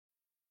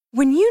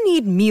When you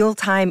need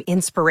mealtime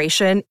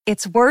inspiration,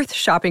 it's worth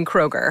shopping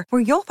Kroger,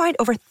 where you'll find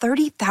over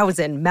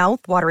 30,000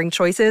 mouth-watering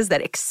choices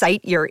that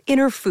excite your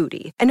inner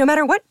foodie. And no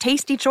matter what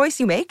tasty choice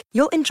you make,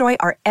 you'll enjoy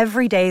our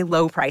everyday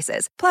low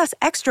prices, plus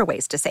extra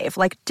ways to save,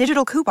 like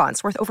digital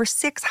coupons worth over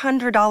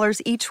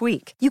 $600 each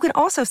week. You can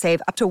also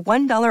save up to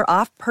 $1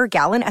 off per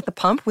gallon at the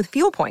pump with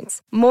fuel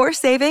points. More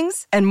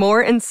savings and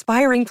more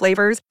inspiring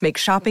flavors make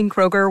shopping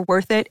Kroger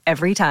worth it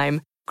every time.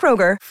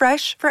 Kroger,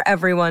 fresh for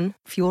everyone.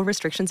 Fuel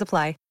restrictions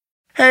apply.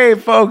 Hey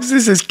folks,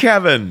 this is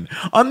Kevin.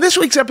 On this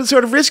week's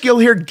episode of Risk, you'll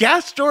hear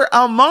Gastor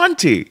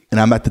Almonte. And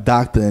I'm at the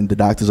doctor, and the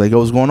doctor's like, yo,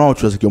 what's going on with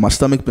you? I was like, yo, my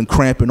stomach's been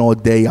cramping all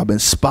day. I've been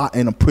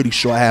spotting. I'm pretty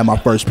sure I had my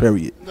first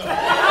period.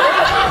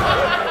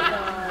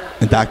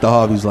 And Dr.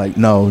 Harvey's like,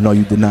 no,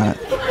 you did not.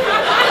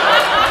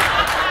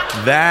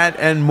 That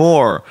and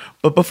more.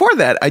 But before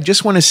that, I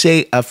just want to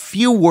say a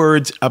few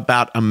words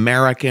about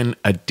American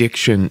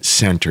addiction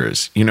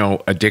centers. You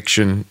know,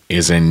 addiction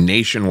is a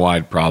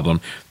nationwide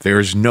problem.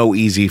 There's no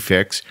easy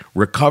fix.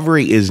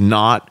 Recovery is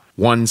not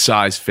one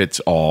size fits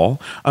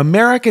all.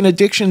 American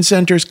addiction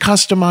centers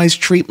customize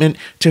treatment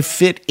to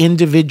fit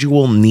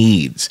individual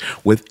needs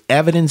with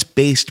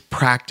evidence-based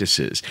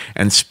practices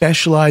and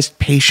specialized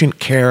patient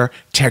care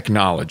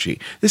technology.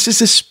 This is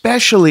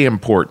especially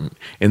important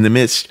in the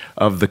midst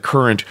of the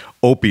current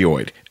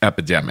opioid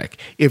epidemic.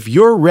 If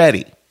you're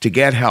ready to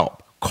get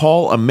help,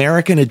 call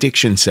American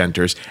Addiction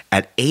Centers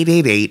at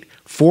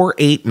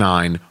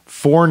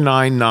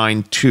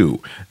 888-489-4992.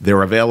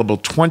 They're available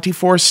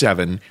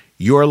 24/7.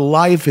 Your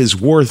life is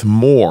worth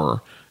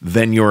more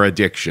than your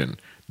addiction.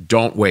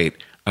 Don't wait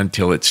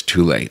until it's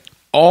too late.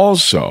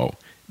 Also,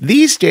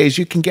 these days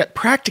you can get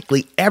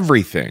practically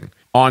everything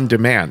on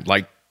demand,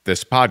 like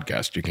this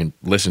podcast. You can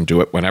listen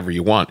to it whenever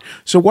you want.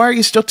 So why are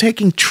you still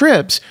taking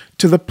trips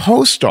to the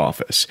post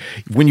office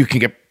when you can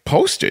get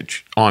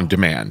postage on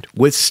demand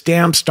with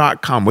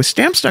Stamps.com? With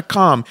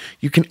Stamps.com,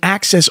 you can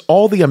access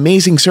all the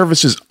amazing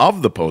services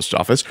of the post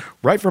office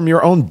right from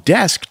your own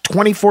desk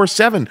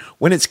 24/7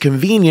 when it's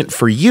convenient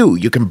for you.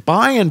 You can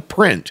buy and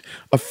print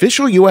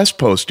official U.S.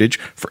 postage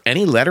for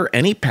any letter,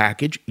 any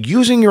package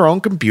using your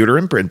own computer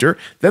and printer.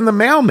 Then the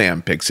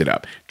mailman picks it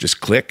up. Just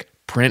click,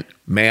 print,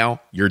 mail,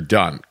 you're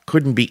done.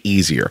 Couldn't be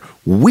easier.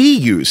 We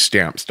use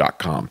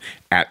Stamps.com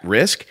at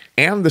Risk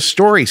and the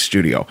Story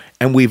Studio,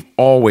 and we've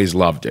always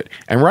loved it.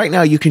 And right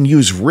now you can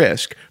use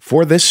Risk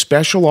for this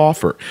special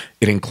offer.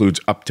 It includes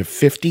up to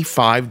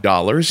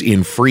 $55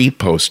 in free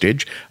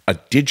postage, a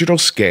digital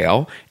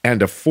scale,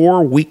 and a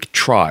 4-week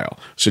trial.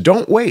 So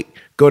don't wait.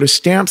 Go to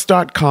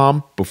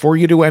Stamps.com before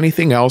you do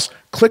anything else.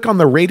 Click on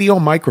the radio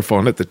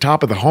microphone at the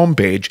top of the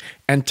homepage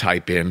and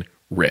type in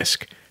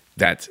Risk.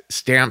 That's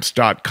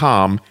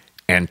Stamps.com.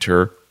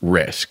 Enter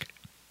Risk.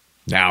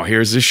 Now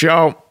here's the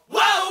show.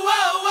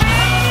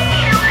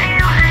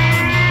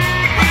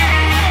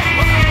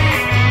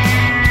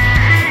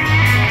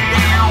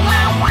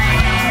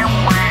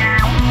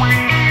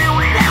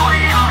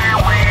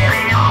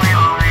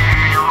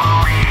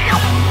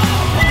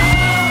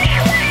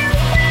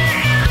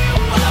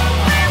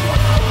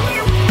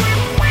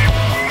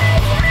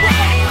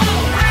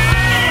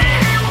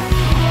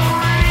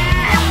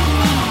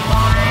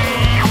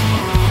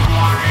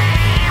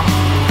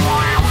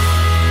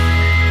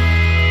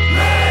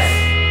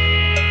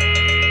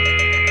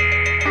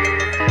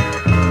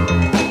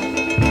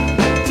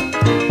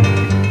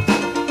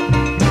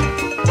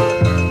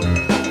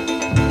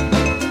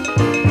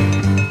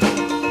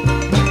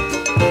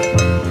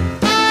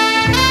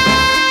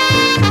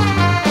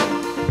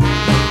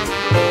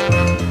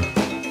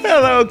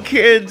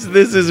 Kids,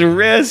 this is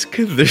Risk,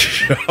 the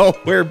show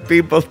where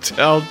people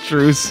tell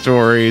true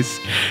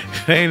stories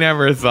they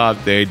never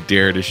thought they'd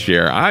dare to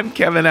share. I'm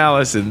Kevin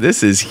Allison.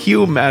 This is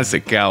Hugh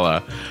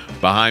Masekela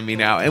behind me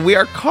now, and we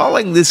are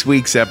calling this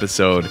week's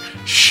episode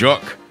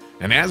Shook.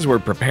 And as we're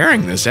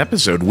preparing this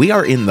episode, we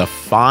are in the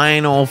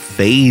final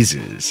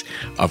phases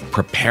of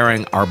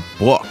preparing our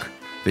book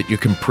that you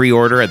can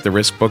pre-order at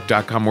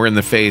theriskbook.com. We're in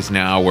the phase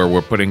now where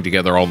we're putting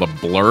together all the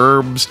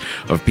blurbs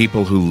of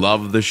people who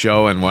love the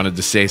show and wanted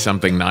to say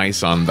something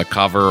nice on the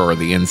cover or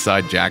the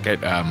inside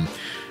jacket.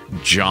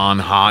 John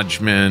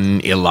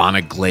Hodgman,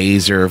 Ilana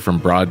Glazer from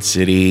Broad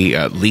City,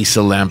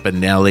 Lisa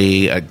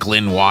Lampanelli,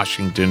 Glenn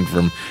Washington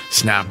from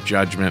Snap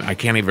Judgment. I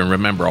can't even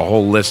remember a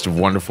whole list of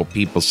wonderful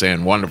people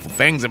saying wonderful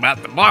things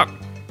about the book.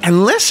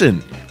 And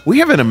listen, we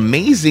have an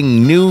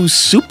amazing new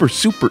super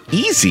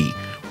easy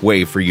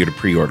way for you to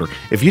pre-order.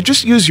 If you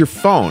just use your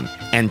phone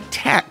and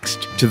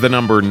text to the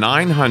number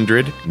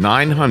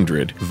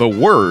 900-900, the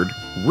word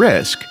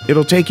RISK,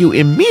 it'll take you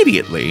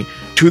immediately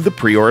to the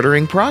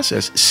pre-ordering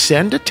process.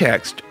 Send a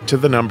text to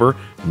the number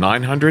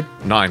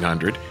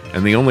 900-900,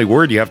 and the only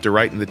word you have to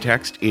write in the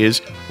text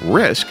is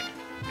RISK,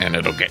 and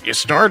it'll get you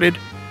started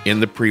in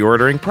the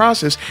pre-ordering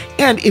process.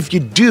 And if you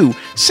do,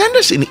 send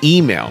us an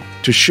email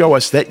to show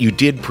us that you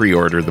did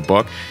pre-order the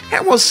book,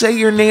 and we'll say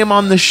your name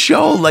on the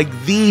show like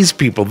these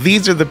people.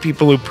 These are the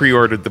people who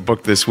pre-ordered the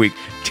book this week.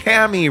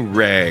 Tammy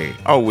Ray.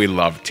 Oh, we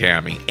love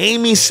Tammy.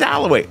 Amy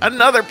Salloway,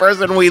 another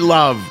person we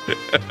love.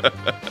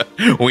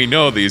 We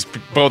know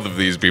both of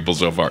these people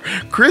so far.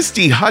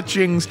 Christy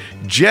Hutchings,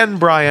 Jen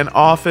Bryan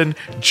Offen,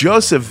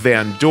 Joseph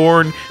Van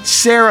Dorn,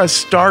 Sarah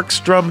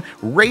Starkstrom,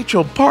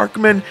 Rachel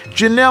Parkman,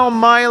 Janelle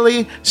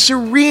Miley,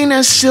 Serena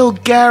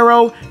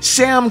Silgaro,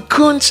 Sam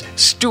Kuntz,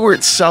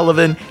 Stuart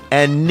Sullivan,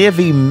 and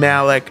Nivi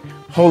Malik.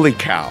 Holy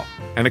cow.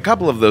 And a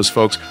couple of those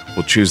folks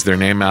will choose their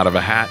name out of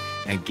a hat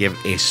and give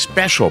a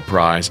special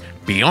prize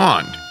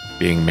beyond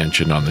being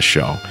mentioned on the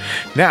show.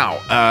 Now,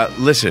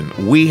 listen,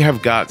 we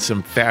have got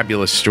some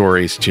fabulous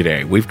stories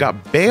today. We've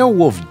got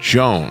Beowulf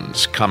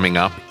Jones coming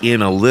up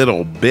in a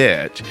little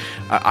bit.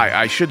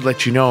 I should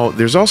let you know,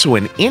 there's also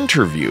an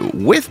interview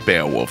with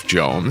Beowulf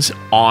Jones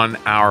on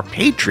our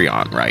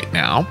Patreon right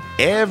now.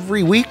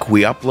 Every week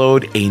we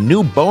upload a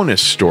new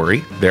bonus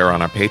story there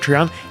on our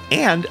Patreon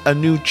and a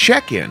new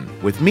check-in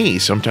with me.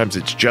 Sometimes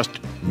it's just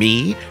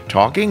me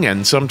talking,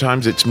 and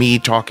sometimes it's me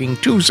talking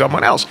to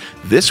someone else.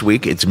 This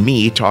week, it's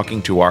me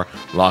talking to our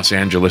Los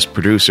Angeles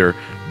producer,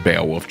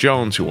 Beowulf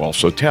Jones, who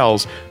also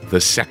tells the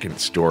second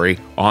story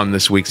on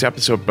this week's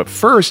episode. But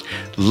first,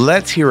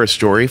 let's hear a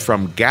story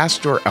from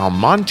Gastor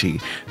Almonte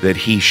that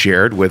he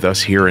shared with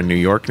us here in New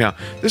York. Now,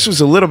 this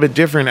was a little bit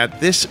different at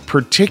this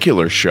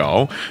particular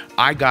show.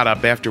 I got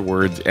up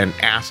afterwards and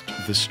asked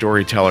the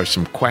storyteller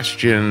some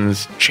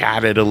questions,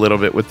 chatted a little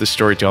bit with the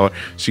storyteller.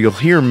 So you'll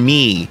hear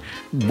me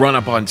run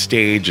up on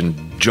stage and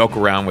joke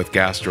around with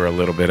Gastor a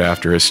little bit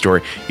after his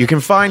story. You can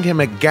find him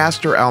at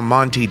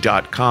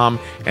gastoralmonte.com,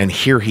 and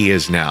here he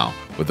is now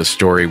with a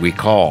story we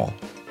call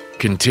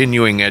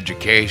Continuing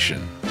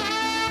Education.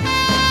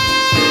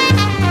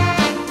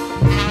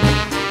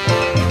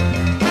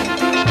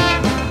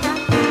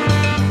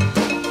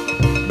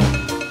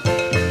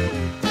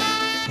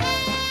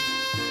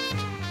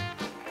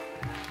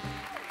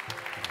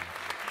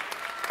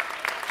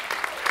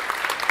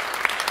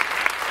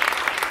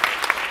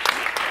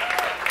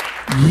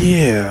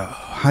 Yeah,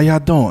 how y'all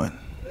doing?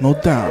 No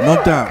doubt,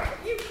 no doubt.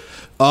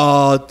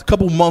 A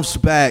couple months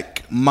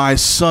back, my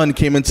son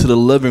came into the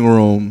living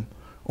room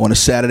on a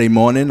Saturday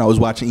morning. I was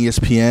watching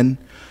ESPN,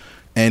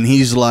 and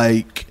he's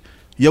like,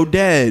 "Yo,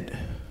 Dad,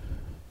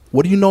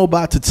 what do you know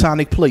about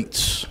tectonic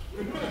plates?"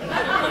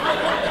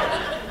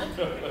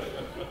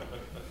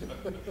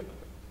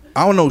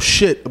 I don't know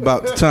shit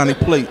about tectonic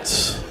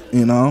plates,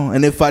 you know?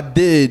 And if I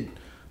did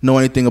know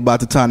anything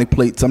about tectonic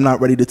plates, I'm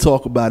not ready to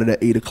talk about it at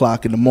 8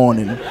 o'clock in the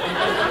morning.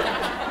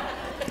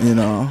 You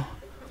know?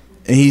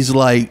 And he's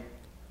like,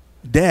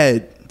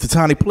 "Dad,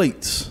 tectonic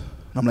plates."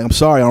 I'm like, "I'm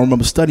sorry, I don't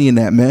remember studying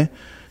that, man."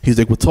 He's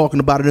like, "We're talking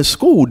about it in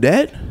school,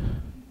 Dad."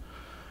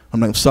 I'm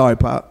like, "I'm sorry,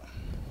 Pop."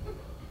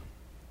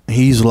 And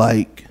he's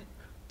like,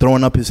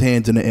 throwing up his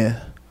hands in the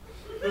air.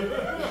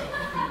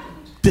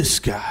 This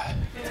guy.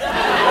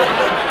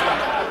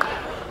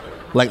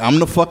 Like, I'm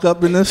the fuck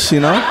up in this, you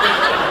know?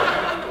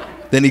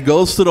 Then he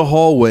goes to the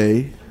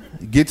hallway,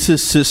 gets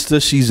his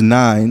sister, she's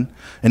 9,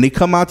 and they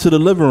come out to the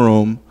living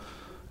room,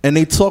 and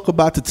they talk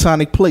about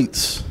tectonic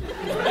plates.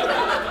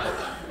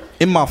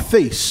 In my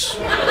face.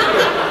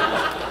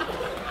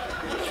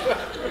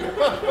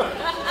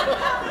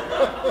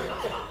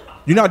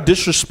 You know how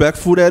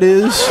disrespectful that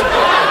is?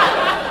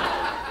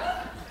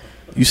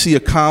 You see a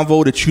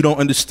convo that you don't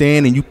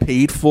understand and you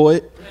paid for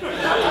it.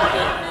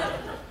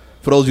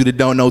 For those of you that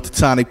don't know,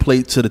 tectonic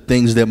plates are the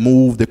things that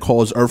move, that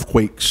cause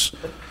earthquakes.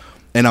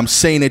 And I'm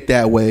saying it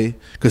that way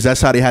because that's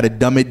how they had to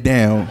dumb it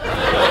down.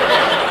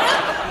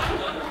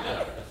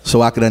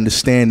 So I could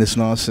understand this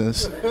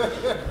nonsense.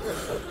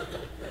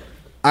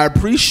 I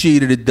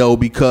appreciated it though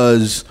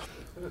because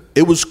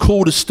it was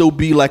cool to still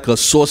be like a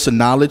source of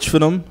knowledge for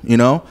them, you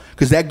know?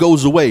 Because that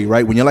goes away,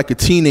 right? When you're like a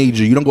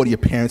teenager, you don't go to your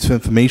parents for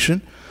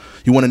information.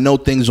 You want to know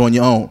things on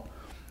your own.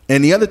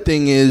 And the other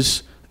thing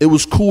is, it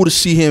was cool to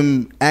see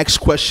him ask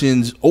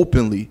questions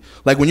openly.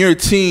 Like when you're a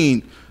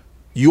teen,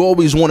 you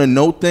always want to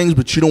know things,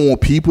 but you don't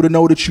want people to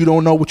know that you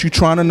don't know what you're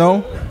trying to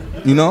know,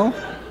 you know?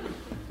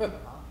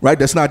 Right?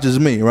 That's not just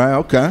me, right?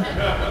 Okay.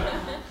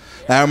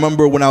 I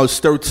remember when I was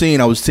 13,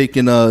 I was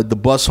taking the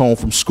bus home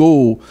from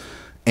school,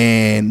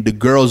 and the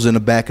girls in the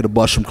back of the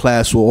bus from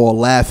class were all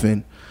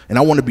laughing. And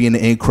I want to be in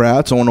the in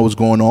crowd, so I want to know what's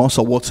going on.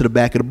 So I walked to the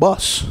back of the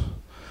bus.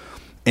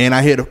 And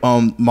I hear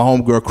my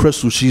homegirl,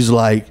 Crystal, she's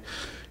like,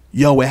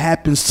 "Yo, it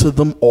happens to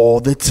them all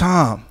the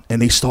time."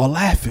 And they start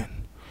laughing.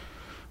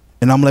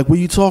 And I'm like, "What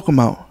are you talking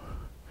about?"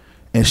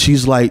 And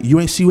she's like, "You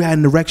ain't see you had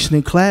an erection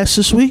in class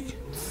this week?"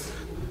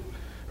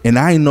 And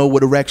I didn't know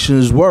what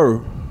erections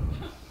were.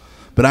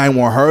 But I didn't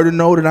want her to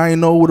know that I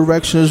didn't know what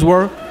erections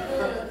were.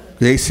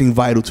 They seem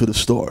vital to the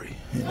story.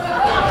 You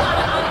know?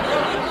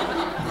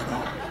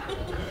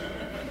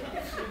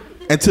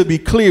 And to be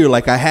clear,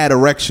 like I had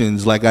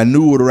erections, like I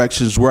knew what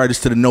erections were, I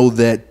just didn't know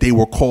that they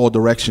were called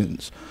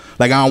erections.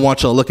 Like I don't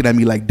want y'all looking at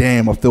me like,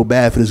 "Damn, I feel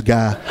bad for this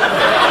guy."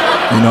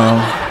 You know?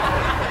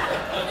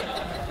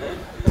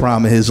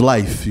 Prime of his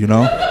life, you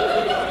know?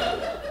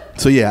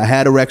 So yeah, I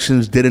had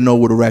erections, didn't know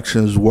what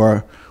erections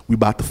were. We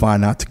about to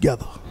find out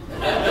together.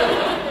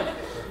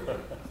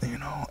 You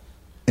know?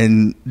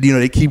 And, you know,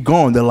 they keep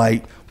going. They're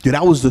like, "Dude,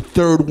 that was the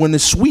third one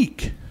this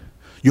week.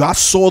 Yo, I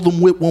saw them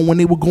with one when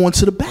they were going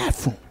to the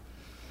bathroom."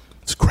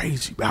 It's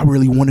crazy, but I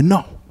really want to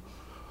know.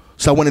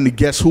 So I went into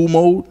Guess Who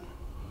mode.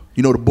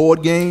 You know the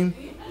board game?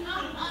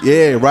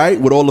 Yeah, right?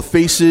 With all the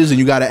faces, and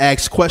you got to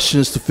ask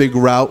questions to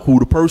figure out who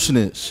the person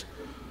is.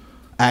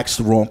 I asked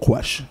the wrong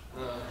question.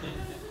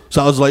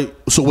 So I was like,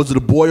 so was it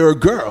a boy or a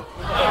girl?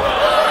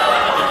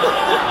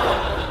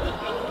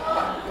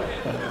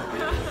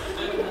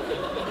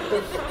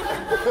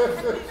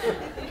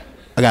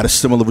 I got a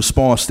similar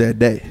response that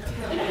day.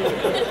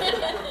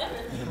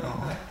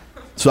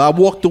 So I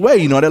walked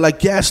away, they're like,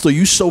 Gastor,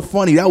 you so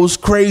funny. That was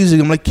crazy.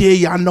 I'm like,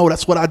 yeah, I know.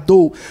 That's what I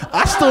do.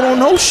 I still don't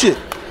know shit.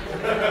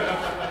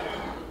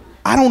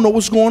 I don't know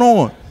what's going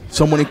on.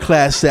 Someone in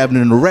class is having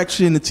an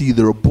erection. It's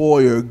either a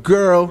boy or a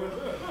girl.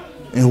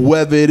 And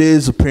whoever it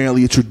is,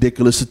 apparently it's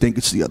ridiculous to think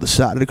it's the other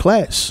side of the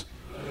class.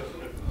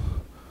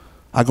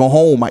 I go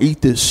home. I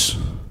eat this.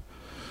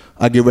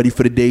 I get ready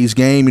for the day's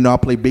game. I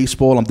play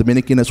baseball. I'm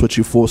Dominican. That's what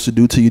you're forced to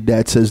do till your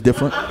dad says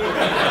different.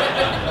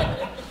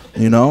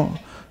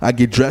 I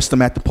get dressed.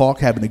 I'm at the park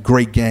having a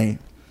great game.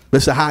 But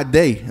it's a hot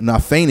day, and I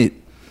fainted.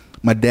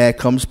 My dad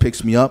comes,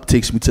 picks me up,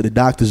 takes me to the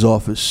doctor's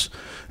office.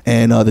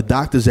 And the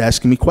doctor's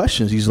asking me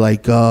questions. He's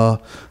like,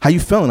 how you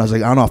feeling? I was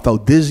like, I don't know. I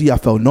felt dizzy. I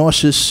felt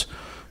nauseous.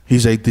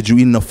 He's like, did you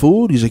eat enough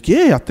food? He's like,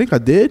 yeah, I think I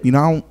did. I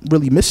don't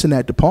really miss in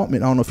that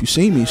department. I don't know if you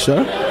see me,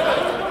 sir.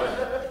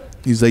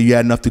 He's like, you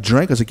had enough to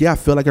drink? I was like, yeah, I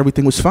feel like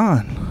everything was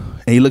fine.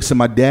 And he looks at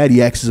my dad.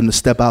 He asks him to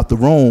step out the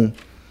room.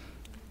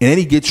 And then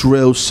he gets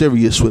real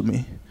serious with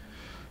me.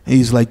 And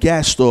he's like,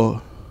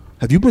 Gastor,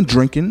 have you been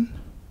drinking?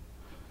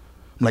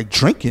 I'm like,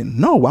 drinking?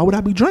 No, why would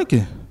I be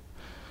drinking?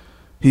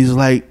 He's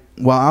like,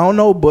 well, I don't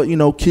know, but,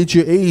 kids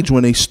your age,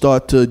 when they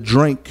start to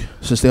drink,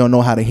 since they don't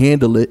know how to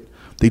handle it,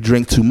 they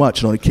drink too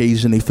much. And on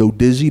occasion, they feel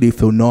dizzy, they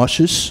feel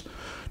nauseous,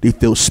 they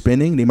feel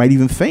spinning, they might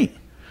even faint.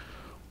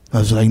 I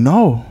was like,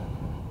 no,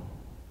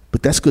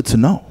 but that's good to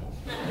know.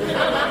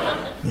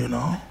 And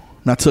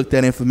I took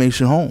that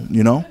information home,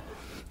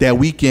 That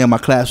weekend, my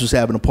class was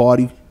having a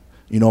party.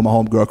 My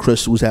homegirl,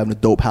 Crystal, was having a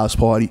dope house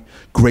party.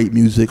 Great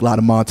music, a lot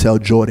of Montel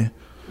Jordan.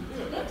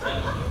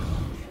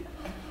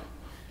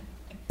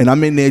 And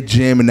I'm in there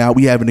jamming out.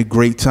 We having a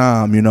great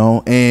time,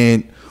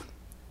 and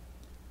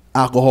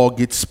alcohol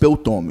gets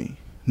spilt on me.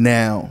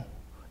 Now,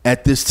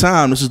 at this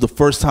time, this is the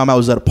first time I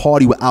was at a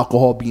party with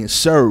alcohol being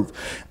served.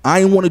 I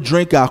didn't want to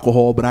drink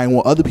alcohol, but I didn't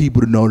want other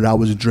people to know that I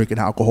wasn't drinking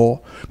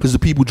alcohol, because the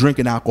people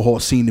drinking alcohol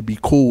seem to be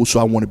cool, so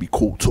I want to be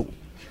cool too.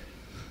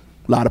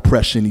 A lot of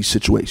pressure in these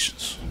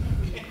situations.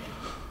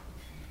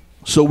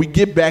 So we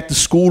get back to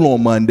school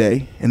on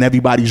Monday, and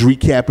everybody's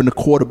recapping the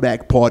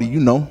quarterback party,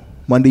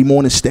 Monday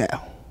morning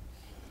style.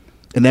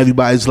 And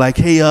everybody's like,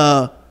 hey,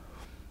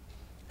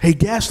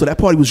 Gastor, that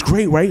party was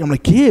great, right? I'm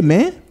like, yeah,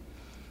 man.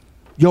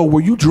 Yo,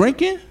 were you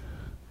drinking?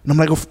 And I'm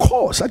like, of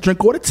course, I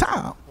drink all the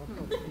time.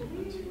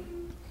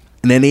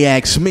 And then they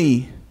asked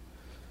me,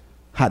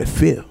 how'd it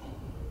feel?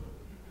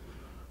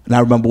 And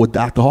I remember what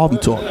Dr. Harvey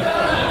taught me.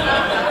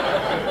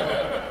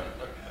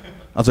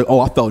 I was like,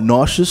 I felt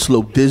nauseous, a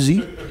little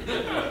dizzy.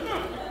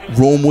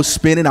 Room was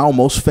spinning, I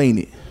almost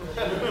fainted.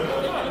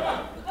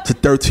 To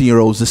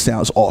 13-year-olds, this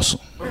sounds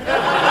awesome.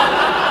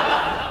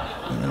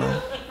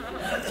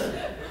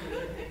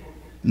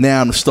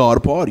 Now I'm the star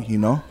of the party,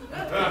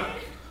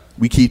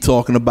 We keep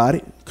talking about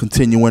it,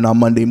 continuing our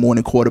Monday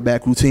morning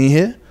quarterback routine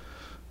here.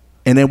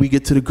 And then we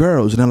get to the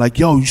girls, and they're like,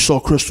 yo, you saw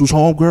Crystal's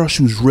homegirl?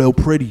 She was real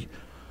pretty.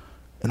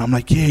 And I'm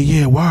like,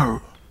 yeah,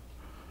 word.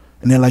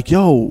 And they're like,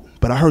 yo,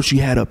 but I heard she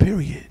had her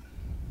period.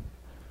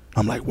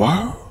 I'm like,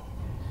 word?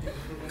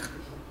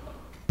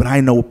 But I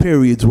didn't know what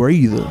periods were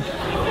either.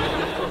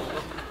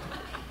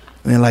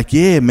 And they're like,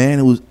 yeah,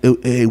 man,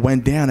 it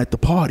went down at the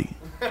party.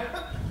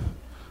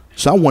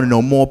 So I want to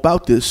know more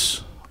about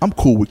this. I'm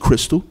cool with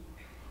Crystal.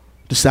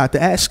 Decide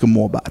to ask her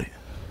more about it.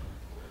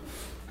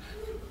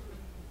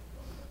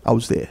 I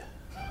was there.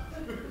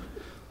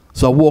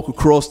 So I walk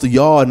across the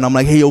yard and I'm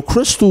like, hey, yo,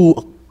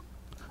 Crystal,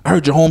 I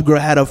heard your homegirl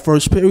had her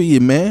first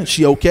period, man.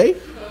 She okay?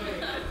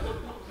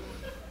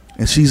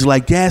 And she's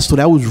like, Gastor,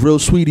 that was real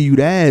sweet of you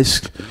to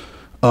ask.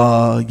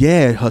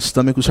 Yeah, her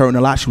stomach was hurting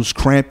a lot. She was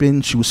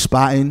cramping. She was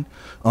spotting.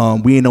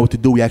 We didn't know what to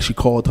do. We actually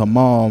called her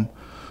mom.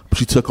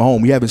 She took her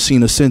home. We haven't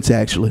seen her since,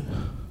 actually.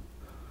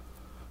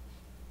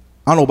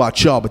 I don't know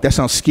about y'all, but that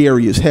sounds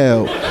scary as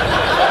hell.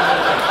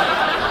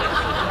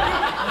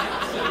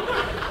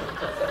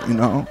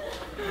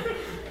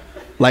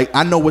 Like,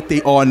 I know what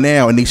they are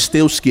now, and they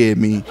still scare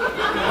me.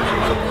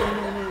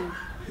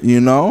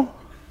 And I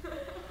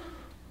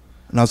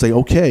was like,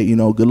 okay,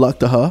 good luck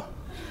to her.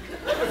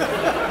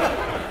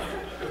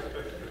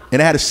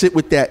 And I had to sit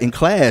with that in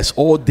class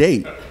all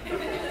day.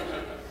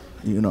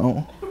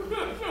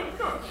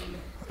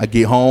 I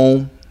get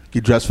home,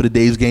 get dressed for the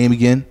day's game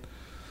again.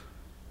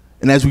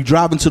 And as we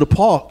drive into the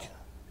park,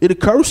 it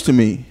occurs to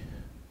me,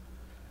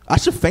 I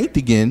should faint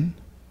again,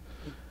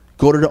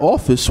 go to the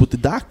office with the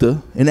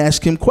doctor and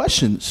ask him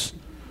questions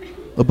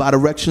about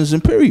erections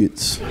and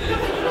periods.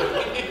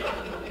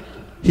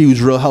 He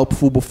was real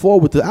helpful before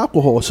with the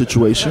alcohol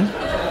situation.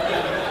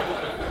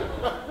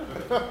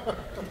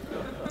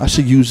 I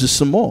should use this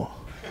some more.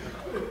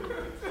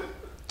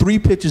 3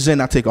 pitches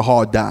in, I take a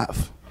hard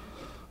dive.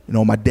 You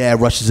know, my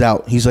dad rushes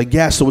out. He's like,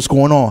 yeah, so what's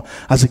going on?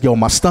 I was like, yo,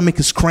 my stomach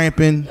is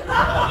cramping.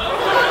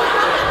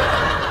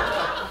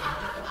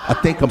 I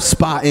think I'm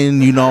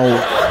spotting, you know.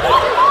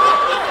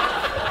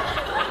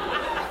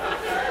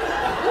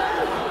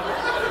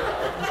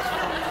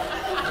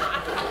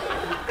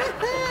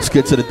 Let's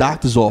get to the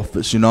doctor's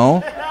office, you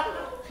know?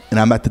 And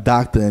I'm at the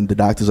doctor, and the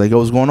doctor's like, yo,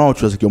 what's going on? I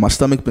was like, yo, my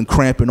stomach's been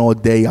cramping all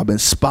day. I've been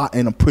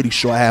spotting. I'm pretty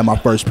sure I had my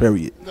first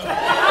period.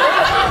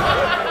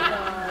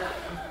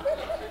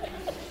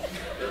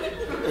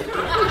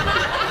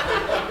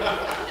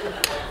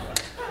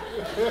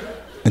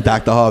 And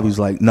Dr. Harvey's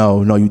like,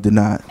 no, you did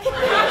not.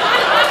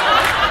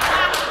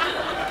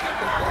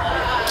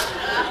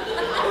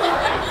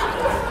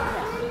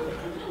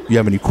 You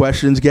have any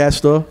questions,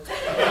 Gastor?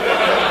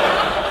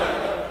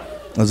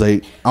 I was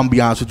like, I'm gonna be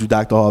honest with you,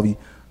 Dr. Harvey.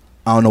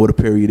 I don't know what a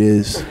period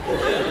is.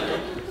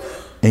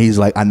 And he's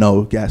like, I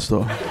know,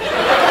 Gastor.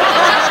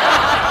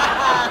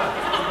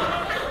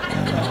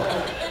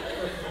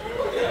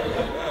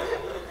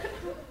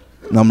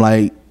 And I'm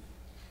like,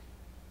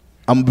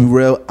 I'm gonna be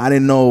real, I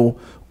didn't know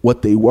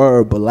what they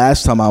were, but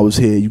last time I was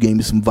here, you gave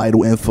me some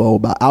vital info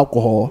about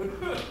alcohol,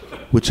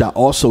 which I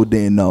also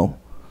didn't know.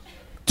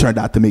 Turned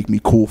out to make me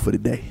cool for the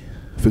day.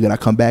 Figured I'd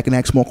come back and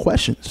ask more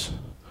questions.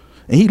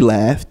 And he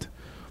laughed,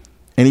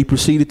 and he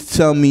proceeded to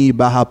tell me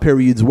about how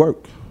periods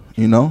work,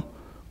 you know?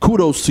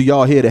 Kudos to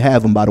y'all here to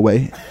have them, by the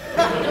way.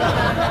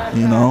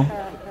 You know?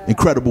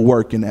 Incredible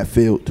work in that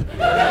field. You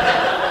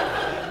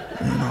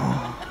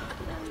know?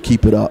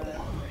 Keep it up.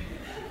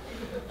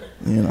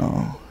 You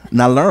know?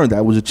 And I learned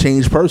I was a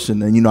changed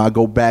person. And, you know, I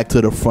go back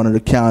to the front of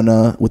the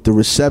counter with the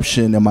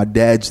reception, and my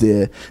dad's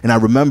there. And I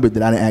remembered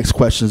that I didn't ask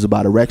questions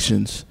about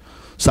erections.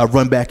 So I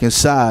run back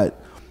inside,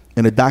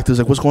 and the doctor's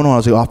like, what's going on? I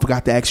was like, oh, I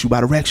forgot to ask you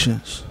about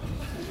erections.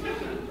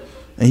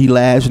 And he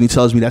laughs, and he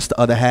tells me that's the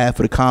other half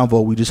of the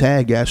convo we just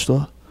had,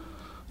 Gastor.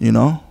 You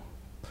know?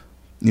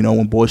 You know,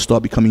 when boys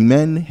start becoming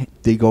men,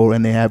 they go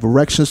and they have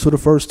erections for the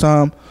first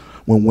time.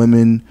 When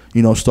women,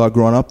 you know, start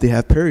growing up, they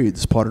have periods.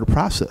 It's part of the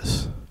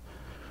process.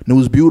 And it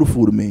was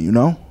beautiful to me, you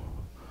know?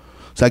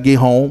 So I get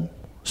home,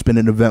 spend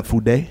an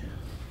eventful day.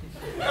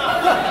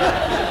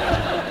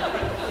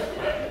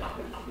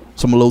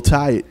 So I'm a little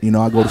tired, you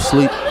know, I go to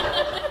sleep.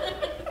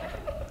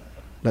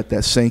 Let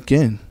that sink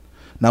in.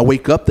 And I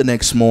wake up the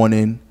next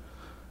morning,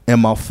 and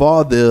my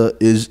father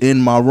is in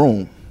my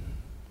room.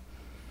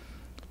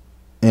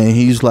 And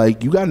he's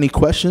like, you got any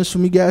questions for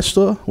me,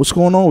 Gastor? What's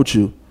going on with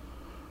you?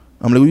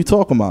 I'm like, what are you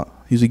talking about?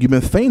 He's like, you've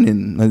been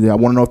fainting. I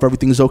want to know if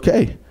everything's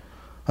okay.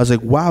 I was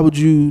like, why would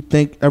you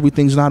think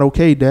everything's not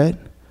okay,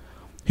 Dad?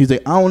 He's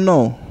like, I don't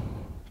know,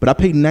 but I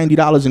paid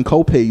 $90 in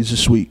copays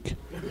this week.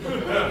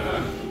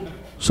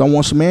 So I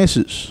want some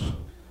answers.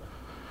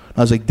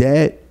 I was like,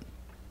 Dad,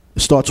 it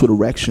starts with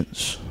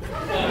erections.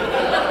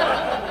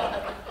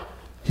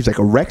 He's like,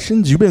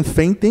 erections? You've been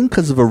fainting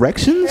because of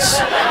erections?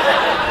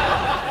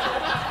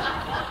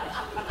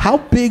 How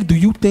big do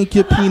you think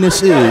your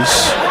penis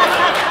is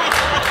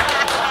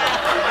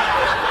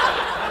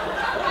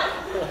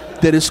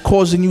that it's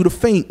causing you to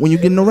faint when you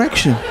get an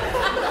erection?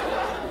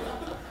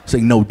 It's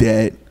like, no,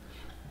 Dad.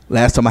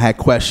 Last time I had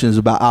questions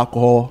about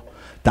alcohol,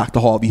 Dr.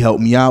 Harvey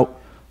helped me out.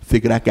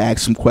 Figured I could ask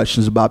some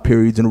questions about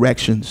periods and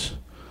erections.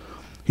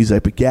 He's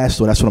like, but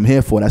Gastor, that's what I'm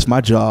here for. That's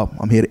my job.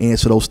 I'm here to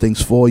answer those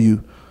things for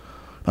you.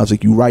 I was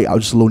like, you're right. I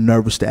was just a little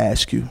nervous to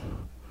ask you.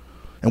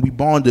 And we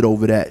bonded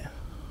over that.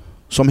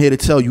 So I'm here to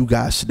tell you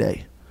guys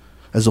today,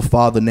 as a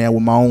father now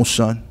with my own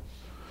son,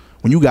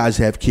 when you guys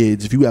have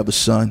kids, if you have a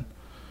son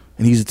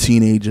and he's a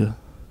teenager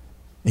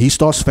and he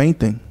starts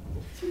fainting,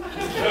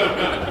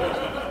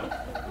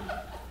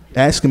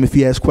 ask him if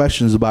he has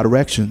questions about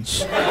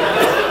erections.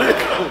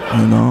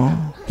 You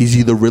know, he's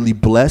either really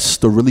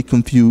blessed or really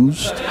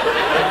confused.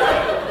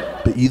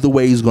 But either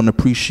way, he's going to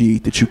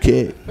appreciate that you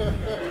cared.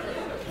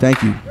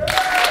 Thank you.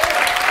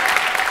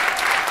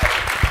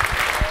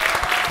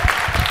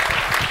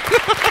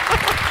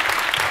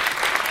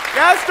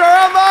 Gastor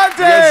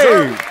Almonte!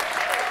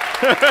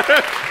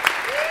 Yes,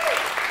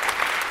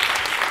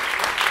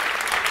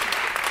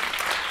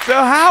 So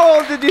how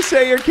old did you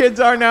say your kids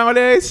are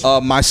nowadays?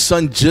 My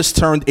son just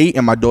turned 8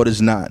 and my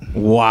daughter's 9.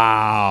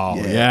 Wow.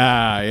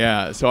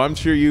 Yeah. So I'm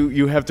sure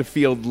you have to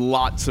field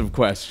lots of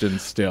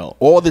questions still.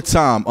 All the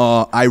time.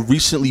 I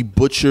recently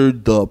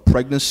butchered the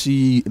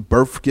pregnancy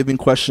birth giving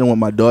question with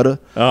my daughter.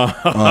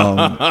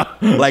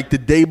 Like the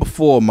day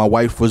before, my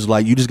wife was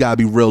like, you just got to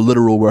be real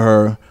literal with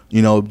her.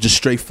 You know, just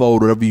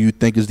straightforward, whatever you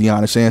think is the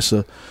honest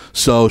answer.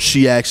 So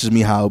she asks me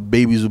how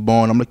babies are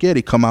born. I'm like, yeah,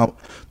 they come out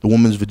the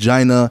woman's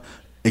vagina,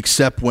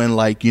 except when,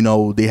 like, you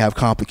know, they have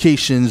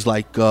complications,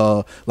 like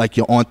your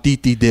Aunt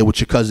Titi did with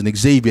your cousin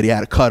Xavier. They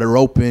had to cut her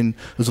open.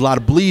 There's a lot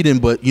of bleeding,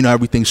 but, you know,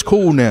 everything's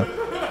cool now.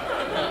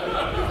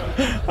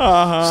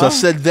 So I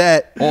said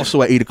that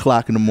also at 8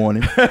 o'clock in the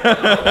morning.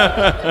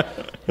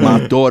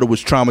 My daughter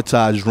was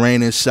traumatized,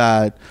 ran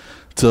inside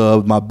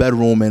to my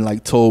bedroom and,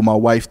 like, told my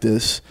wife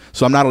this.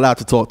 So I'm not allowed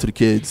to talk to the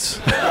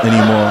kids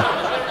anymore.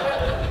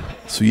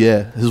 So,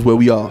 yeah, this is where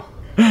we are.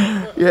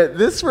 Yeah,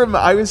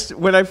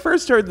 when I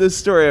first heard this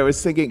story, I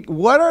was thinking,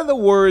 what are the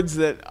words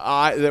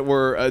that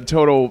were a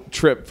total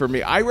trip for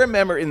me? I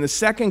remember in the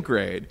second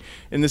grade,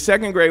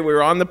 we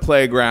were on the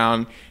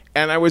playground,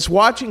 and I was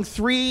watching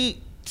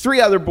three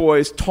other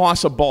boys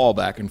toss a ball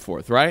back and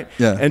forth, right?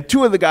 Yeah. And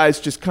two of the guys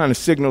just kind of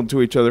signaled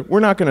to each other, we're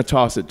not going to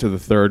toss it to the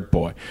third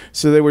boy.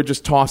 So they were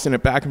just tossing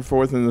it back and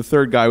forth, and the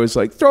third guy was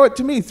like, throw it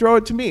to me.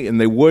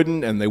 And they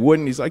wouldn't.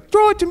 He's like,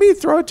 throw it to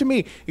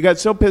me. He got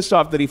so pissed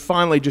off that he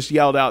finally just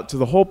yelled out to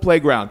the whole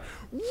playground,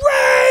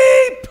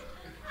 rape!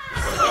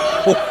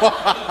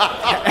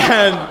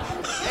 And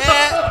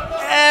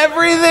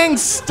everything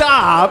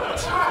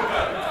stopped.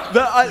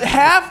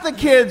 Half the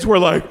kids were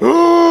like,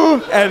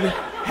 oh, and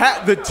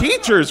the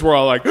teachers were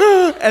all like,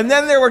 and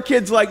then there were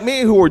kids like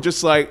me who were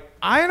just like,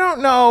 I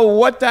don't know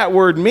what that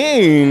word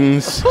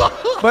means,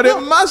 but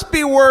it must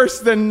be worse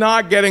than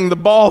not getting the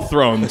ball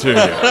thrown to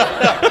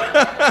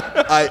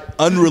you.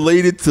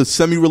 Unrelated to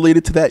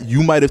semi-related to that,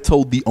 you might have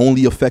told the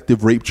only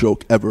effective rape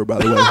joke ever, by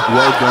the way.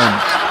 Well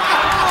done.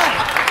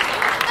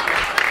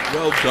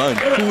 Well done.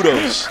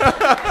 Kudos.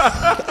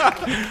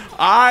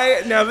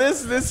 Now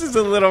this is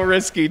a little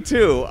risky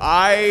too.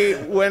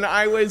 When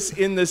I was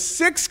in the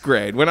sixth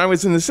grade,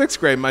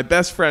 my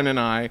best friend and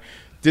I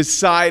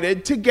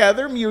decided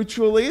together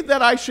mutually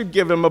that I should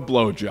give him a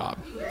blowjob.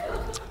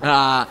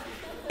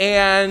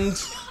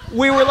 And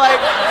we were like,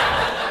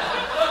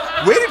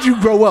 where did you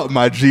grow up,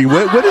 my G?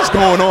 What is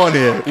going on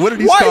here? What are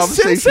these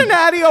conversations?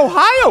 Cincinnati,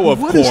 Ohio, of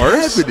course. What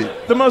is happening?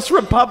 The most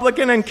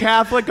Republican and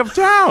Catholic of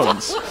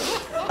towns.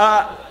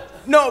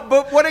 No,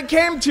 but what it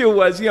came to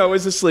was, it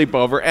was a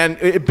sleepover, and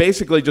it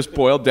basically just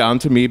boiled down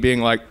to me being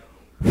like,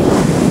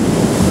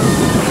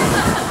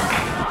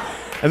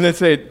 and then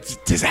say,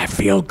 does that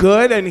feel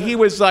good? And he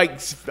was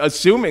like,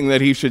 assuming that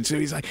he should, so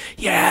he's like,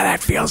 yeah, that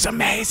feels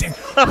amazing.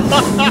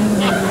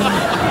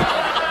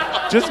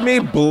 Just me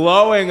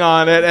blowing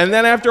on it, and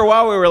then after a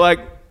while we were like,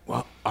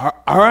 well, all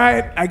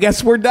right, I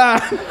guess we're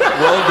done.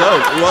 Well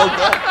done.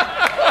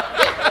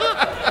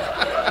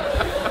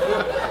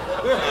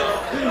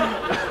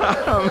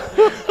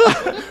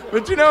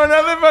 But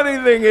another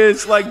funny thing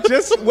is, like,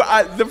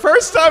 the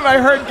first time I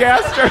heard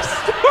Gastor's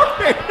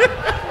story.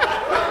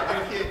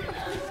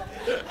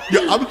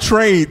 Yeah, I'm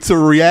trained to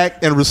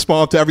react and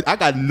respond to everything. I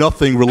got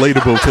nothing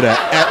relatable to that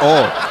at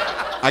all.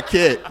 I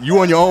can't. You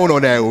on your own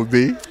on that one,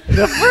 B.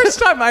 The first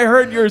time I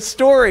heard your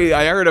story,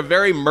 I heard a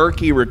very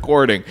murky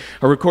recording,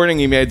 a recording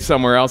you made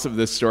somewhere else of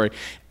this story.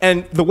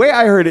 And the way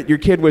I heard it, your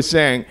kid was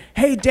saying,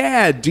 hey,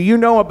 Dad, do you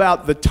know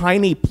about the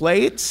tiny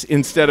plates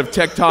instead of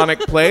tectonic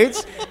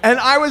plates? And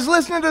I was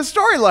listening to the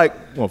story like,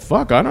 well,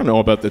 fuck, I don't know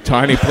about the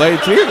tiny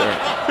plates either.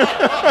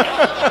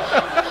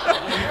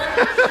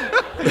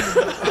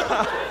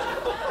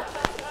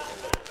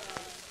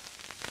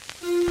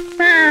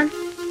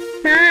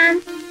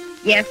 Mom.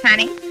 Yes,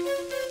 honey?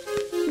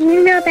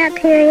 You know about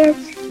periods?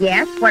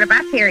 Yes, what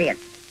about periods?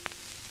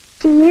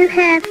 Do you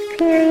have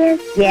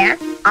periods? Yes,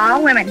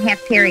 all women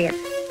have periods.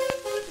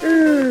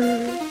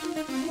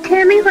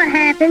 Tell me what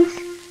happens.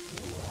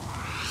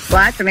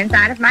 Blood from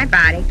inside of my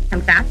body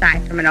comes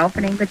outside from an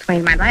opening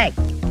between my legs.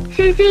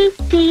 Susie,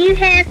 do you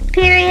have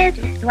periods?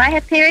 Do I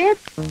have periods?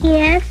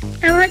 Yes,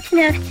 I want to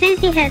know if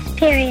Susie has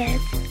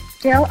periods.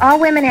 Jill, all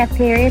women have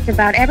periods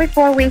about every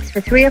 4 weeks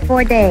for 3 or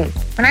 4 days.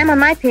 When I'm on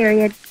my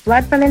period,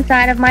 blood from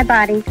inside of my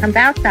body comes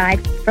outside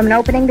from an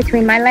opening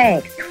between my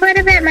legs. What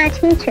about my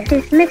teacher?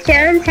 Does Miss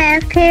Jones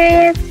have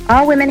periods?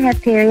 All women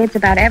have periods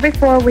about every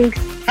 4 weeks.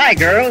 Hi,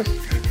 girls.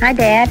 Hi,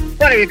 Dad.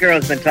 What have you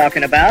girls been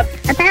talking about?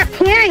 About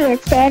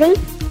periods, Daddy.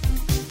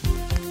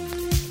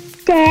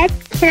 Dad,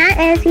 can I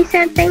ask you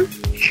something?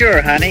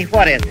 Sure, honey.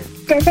 What is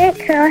it? Does that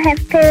girl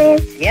have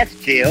periods? Yes,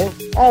 Jill.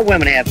 All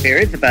women have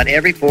periods about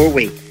every 4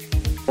 weeks.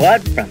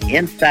 Blood from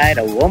inside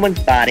a woman's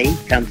body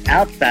comes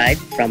outside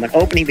from an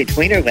opening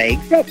between her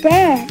legs. But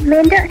Dad,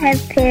 men don't have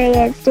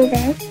periods, do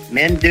they?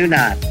 Men do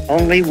not.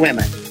 Only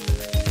women.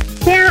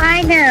 Now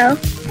I know.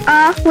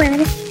 All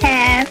women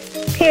have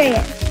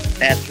periods.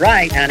 That's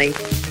right, honey.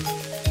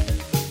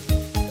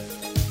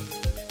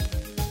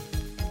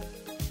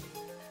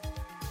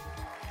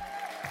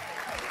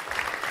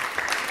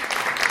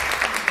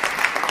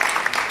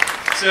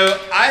 So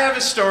I have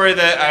a story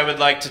that I would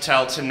like to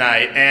tell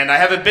tonight, and I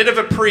have a bit of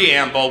a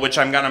preamble which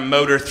I'm going to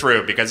motor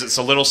through because it's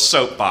a little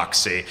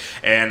soapboxy,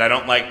 and I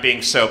don't like being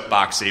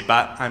soapboxy,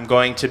 but I'm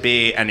going to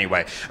be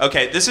anyway.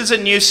 Okay, this is a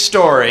new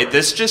story.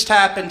 This just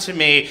happened to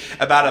me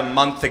about a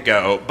month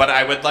ago, but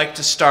I would like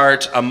to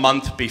start a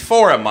month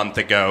before a month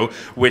ago,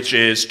 which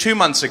is 2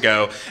 months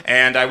ago,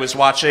 and I was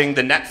watching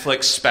the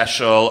Netflix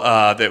special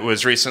that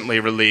was recently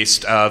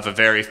released of a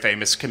very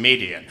famous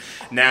comedian.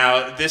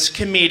 Now, this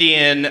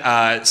comedian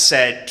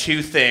said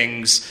two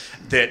things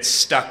that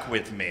stuck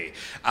with me.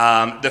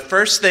 The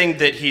first thing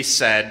that he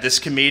said, this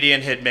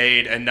comedian had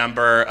made a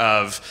number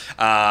of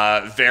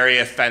very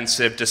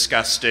offensive,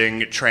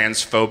 disgusting,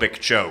 transphobic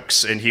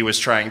jokes, and he was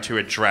trying to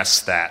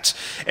address that.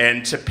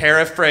 And to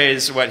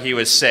paraphrase what he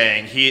was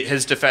saying,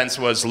 his defense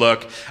was,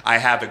 look, I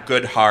have a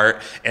good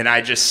heart, and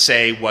I just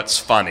say what's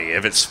funny.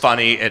 If it's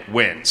funny, it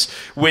wins.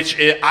 Which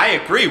I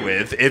agree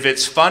with. If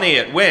it's funny,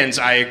 it wins.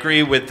 I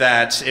agree with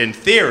that in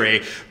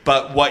theory.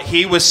 But what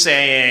he was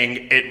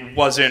saying, it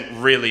wasn't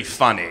really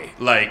funny.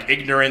 Like,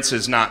 ignorance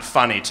is not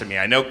funny to me.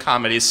 I know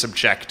comedy is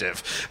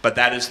subjective, but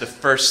that is the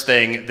first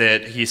thing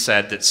that he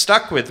said that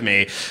stuck with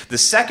me. The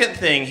second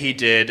thing he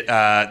did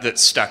that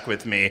stuck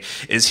with me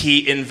is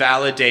he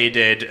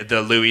invalidated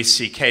the Louis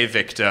C.K.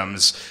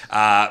 victims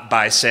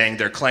by saying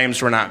their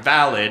claims were not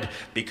valid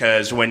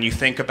because when you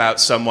think about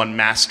someone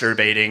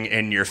masturbating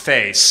in your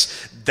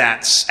face,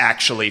 that's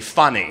actually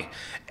funny.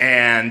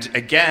 And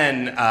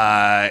again,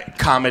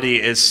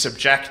 comedy is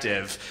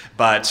subjective,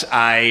 but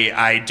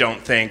I don't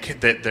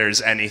think that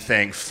there's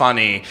anything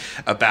funny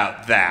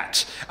about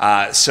that.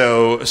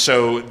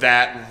 So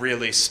that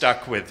really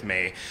stuck with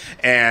me.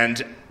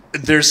 And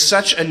there's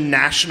such a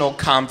national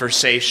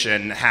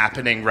conversation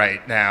happening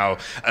right now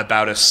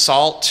about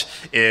assault,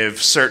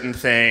 if certain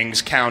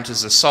things count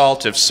as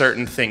assault, if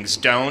certain things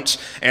don't.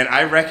 And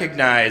I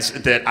recognize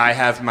that I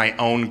have my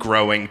own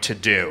growing to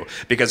do.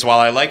 Because while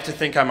I like to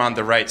think I'm on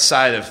the right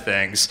side of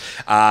things,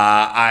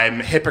 I'm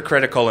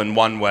hypocritical in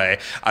one way.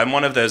 I'm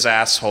one of those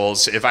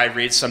assholes. If I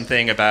read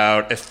something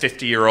about a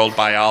 50-year-old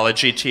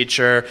biology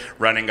teacher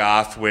running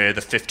off with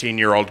a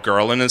 15-year-old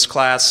girl in his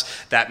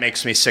class, that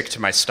makes me sick to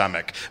my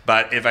stomach.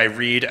 But if I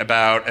read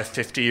about a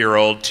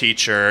 50-year-old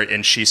teacher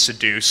and she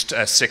seduced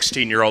a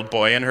 16-year-old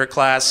boy in her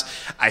class,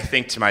 I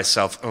think to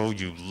myself, oh,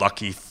 you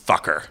lucky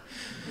fucker.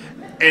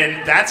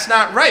 And that's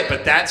not right,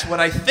 but that's what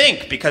I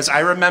think, because I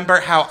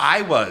remember how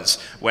I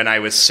was when I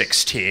was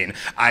 16.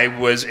 I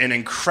was an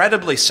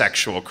incredibly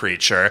sexual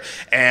creature,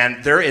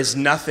 and there is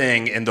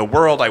nothing in the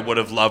world I would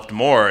have loved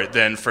more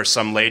than for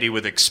some lady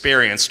with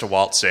experience to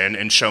waltz in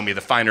and show me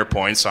the finer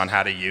points on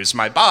how to use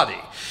my body.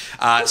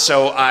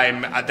 So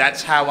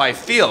that's how I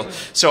feel.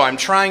 So I'm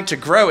trying to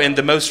grow. In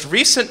the most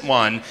recent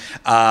one,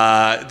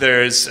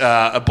 there's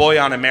a boy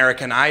on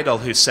American Idol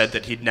who said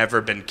that he'd never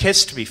been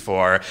kissed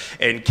before,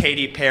 and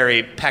Katy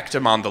Perry pecked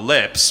him on the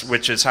lips,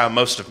 which is how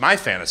most of my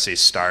fantasies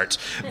start.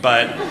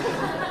 But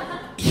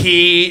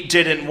he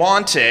didn't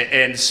want it,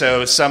 and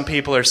so some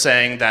people are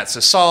saying that's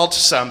assault,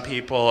 some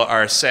people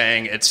are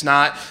saying it's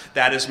not.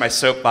 That is my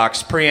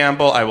soapbox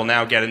preamble. I will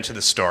now get into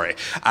the story.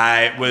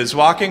 I was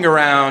walking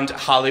around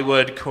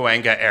Hollywood,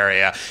 Cahuenga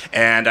area,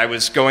 and I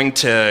was going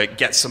to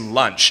get some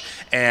lunch,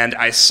 and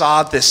I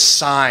saw this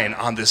sign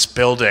on this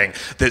building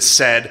that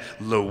said,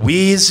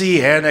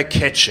 Louisiana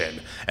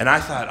Kitchen. And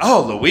I thought,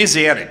 oh,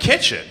 Louisiana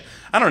Kitchen?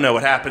 I don't know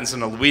what happens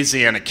in a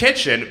Louisiana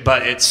kitchen,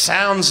 but it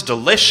sounds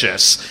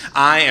delicious.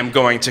 I am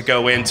going to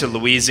go into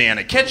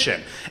Louisiana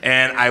Kitchen.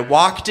 And I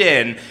walked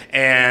in,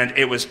 and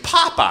it was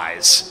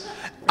Popeyes.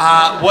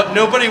 What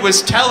nobody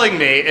was telling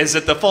me is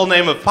that the full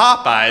name of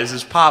Popeyes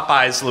is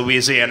Popeyes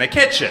Louisiana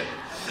Kitchen.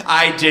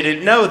 I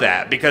didn't know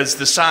that because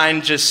the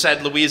sign just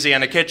said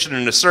Louisiana Kitchen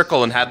in a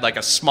circle and had like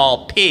a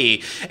small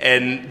P,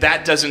 and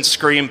that doesn't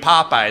scream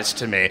Popeyes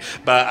to me.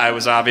 But I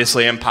was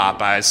obviously in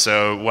Popeyes,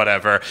 so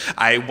whatever.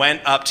 I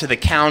went up to the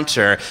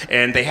counter,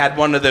 and they had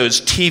one of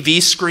those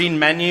TV screen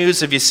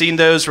menus. Have you seen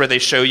those where they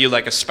show you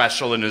like a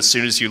special, and as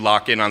soon as you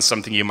lock in on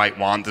something you might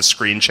want, the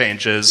screen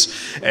changes,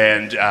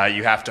 and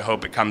you have to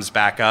hope it comes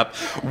back up?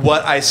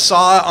 What I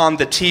saw on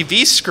the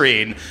TV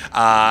screen,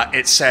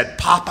 it said,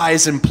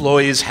 Popeyes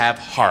employees have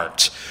heart.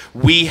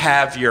 We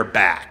have your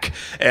back.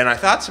 And I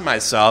thought to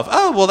myself,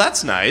 oh, well,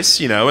 that's nice.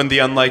 You know, in the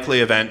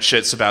unlikely event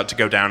shit's about to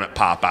go down at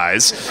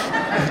Popeyes,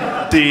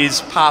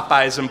 these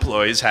Popeyes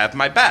employees have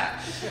my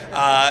back.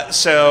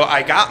 So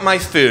I got my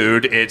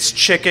food. It's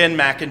chicken,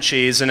 mac and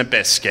cheese, and a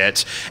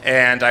biscuit.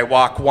 And I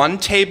walk one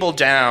table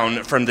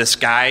down from this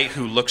guy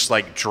who looks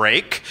like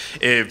Drake,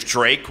 if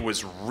Drake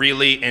was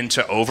really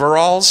into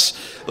overalls.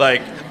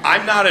 Like,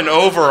 I'm not an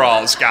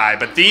overalls guy,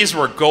 but these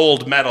were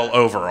gold medal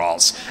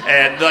overalls.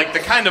 And like the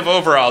kind of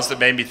overalls that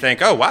made me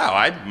think, oh, wow,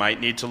 I might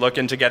need to look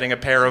into getting a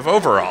pair of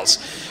overalls.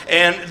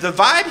 And the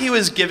vibe he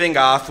was giving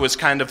off was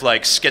kind of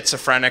like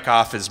schizophrenic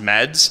off his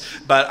meds,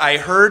 but I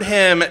heard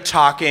him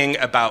talking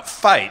about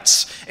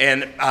fights.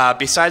 And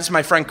besides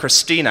my friend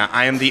Christina,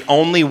 I am the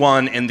only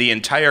one in the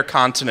entire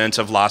continent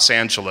of Los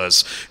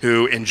Angeles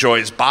who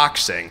enjoys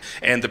boxing.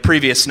 And the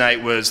previous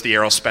night was the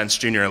Errol Spence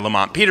Jr. and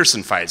Lamont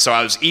Peterson fight. So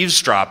I was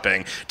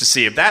eavesdropping to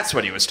see if that's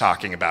what he was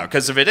talking about.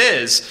 Because if it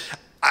is,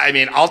 I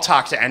mean, I'll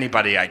talk to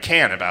anybody I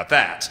can about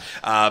that.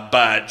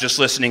 But just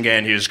listening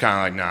in, he was kind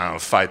of like, no, I'll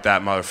fight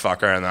that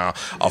motherfucker, and then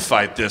I'll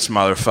fight this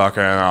motherfucker,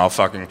 and I'll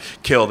fucking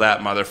kill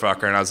that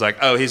motherfucker. And I was like,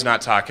 oh, he's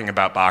not talking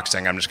about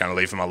boxing. I'm just going to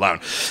leave him alone.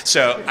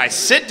 So I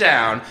sit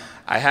down.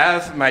 I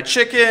have my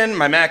chicken,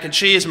 my mac and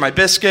cheese, my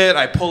biscuit.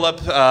 I pull up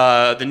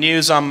the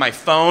news on my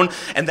phone,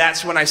 and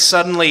that's when I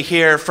suddenly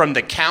hear from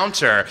the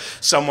counter,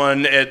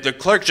 someone, the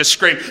clerk just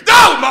screamed,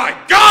 oh my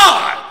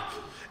God!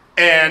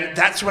 And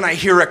that's when I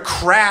hear a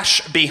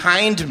crash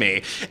behind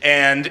me,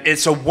 and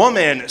it's a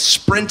woman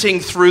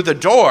sprinting through the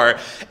door,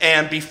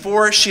 and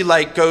before she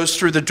goes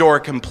through the door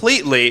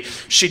completely,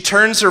 she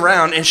turns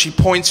around and she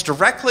points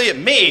directly at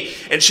me,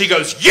 and she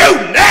goes, "You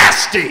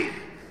nasty!"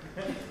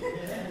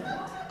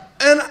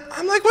 And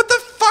I'm like, what the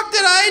fuck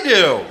did I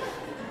do?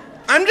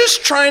 I'm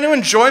just trying to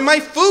enjoy my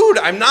food.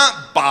 I'm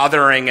not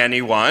bothering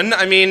anyone.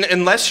 I mean,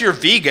 unless you're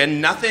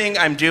vegan, nothing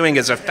I'm doing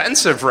is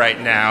offensive right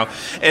now.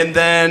 And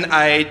then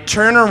I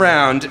turn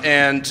around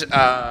and,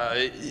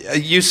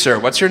 you, sir,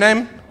 what's your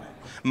name?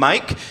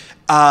 Mike?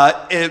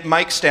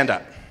 Mike, stand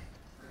up.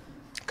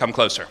 Come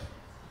closer.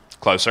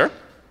 Closer.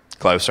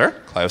 Closer.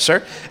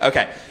 Closer.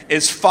 Okay.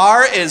 As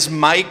far as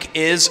Mike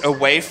is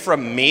away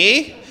from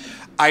me,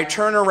 I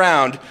turn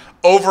around.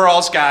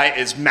 Overalls guy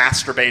is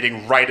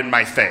masturbating right in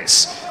my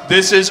face.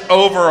 This is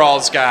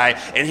Overalls guy,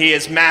 and he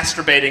is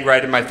masturbating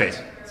right in my face.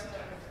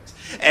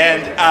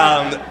 And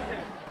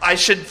I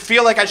should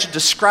feel like I should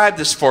describe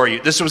this for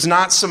you. This was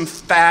not some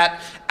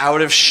fat,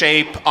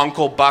 out-of-shape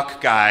Uncle Buck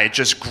guy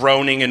just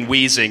groaning and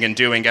wheezing and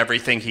doing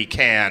everything he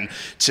can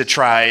to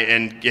try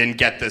and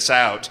get this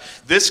out.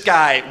 This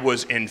guy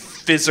was in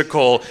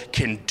physical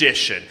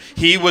condition.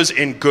 He was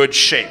in good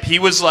shape. He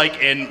was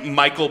like in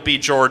Michael B.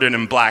 Jordan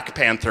and Black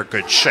Panther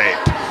good shape.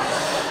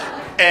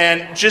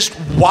 And just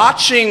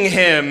watching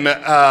him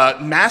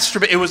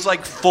masturbate, it was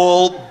like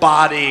full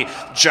body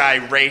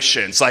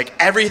gyrations. Like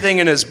everything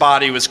in his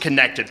body was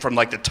connected from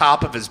like the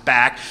top of his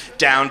back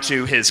down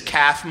to his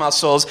calf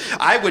muscles.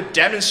 I would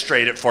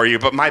demonstrate it for you,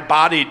 but my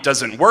body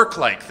doesn't work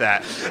like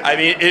that. I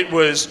mean, it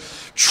was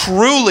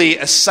truly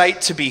a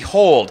sight to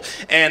behold.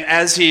 And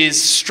as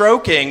he's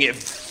stroking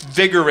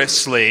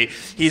vigorously,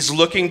 he's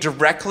looking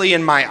directly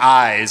in my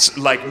eyes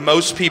like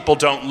most people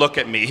don't look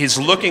at me. He's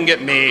looking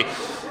at me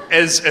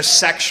as a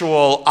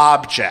sexual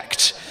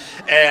object.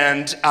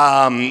 And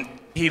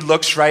he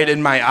looks right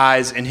in my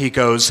eyes and he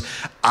goes,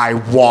 "I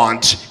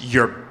want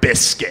your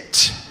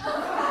biscuit."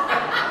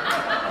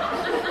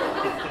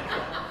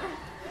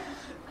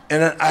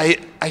 And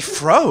I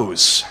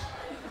froze.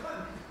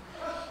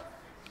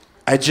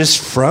 I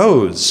just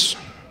froze.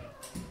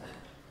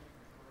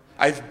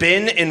 I've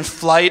been in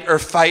flight or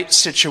fight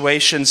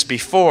situations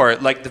before.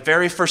 Like the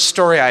very first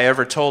story I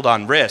ever told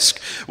on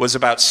Risk was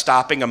about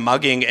stopping a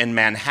mugging in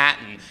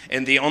Manhattan.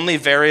 And the only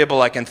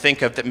variable I can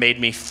think of that made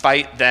me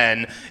fight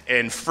then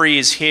and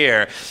freeze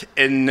here,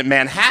 in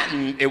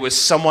Manhattan, it was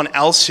someone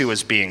else who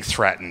was being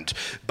threatened.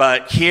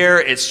 But here,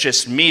 it's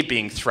just me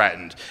being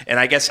threatened. And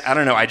I guess, I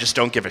don't know, I just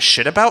don't give a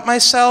shit about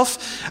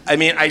myself. I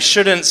mean, I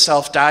shouldn't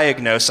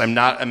self-diagnose. I'm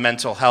not a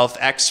mental health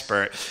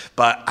expert.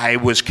 But I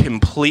was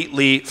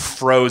completely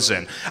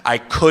frozen. I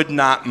could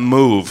not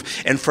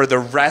move. And for the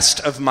rest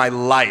of my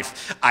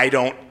life, I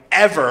don't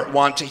ever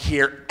want to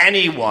hear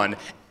anyone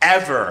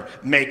ever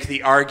make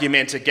the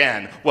argument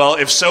again, well,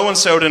 if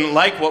so-and-so didn't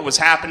like what was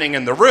happening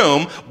in the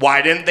room,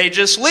 why didn't they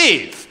just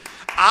leave?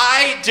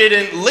 I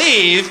didn't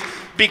leave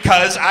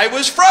because I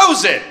was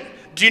frozen.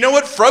 Do you know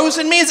what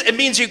frozen means? It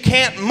means you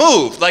can't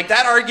move. Like,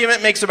 that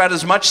argument makes about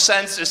as much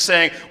sense as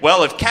saying,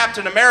 well, if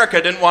Captain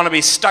America didn't want to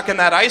be stuck in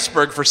that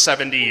iceberg for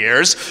 70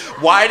 years,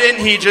 why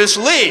didn't he just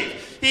leave?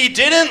 He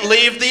didn't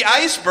leave the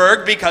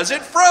iceberg because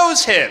it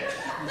froze him.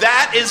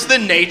 That is the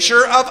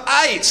nature of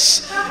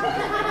ice.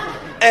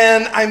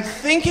 And I'm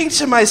thinking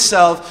to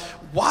myself,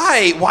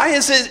 why? Why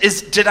is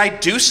it? Did I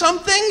do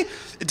something?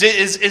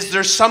 Is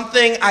there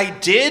something I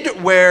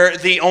did where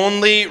the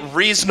only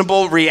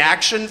reasonable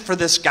reaction for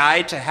this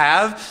guy to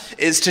have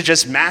is to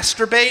just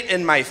masturbate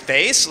in my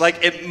face?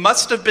 Like, it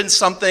must have been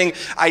something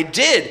I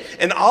did.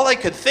 And all I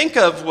could think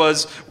of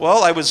was,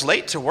 well, I was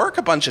late to work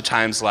a bunch of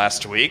times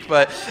last week,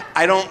 but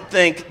I don't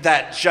think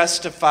that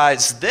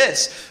justifies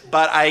this.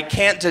 But I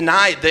can't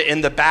deny that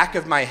in the back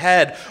of my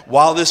head,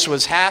 while this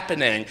was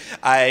happening,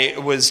 I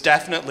was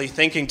definitely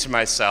thinking to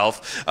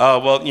myself,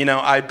 well, you know,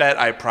 I bet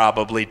I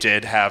probably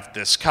did have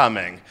this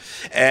coming.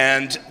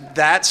 And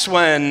that's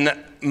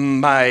when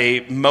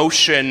my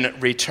motion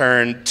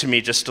returned to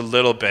me just a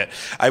little bit.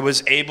 I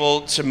was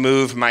able to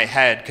move my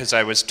head because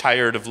I was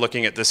tired of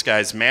looking at this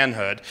guy's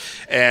manhood,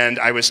 and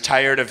I was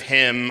tired of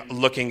him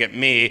looking at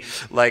me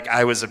like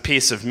I was a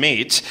piece of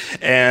meat.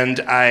 And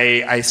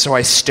so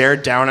I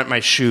stared down at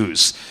my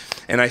shoes.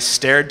 And I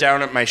stared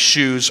down at my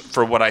shoes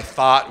for what I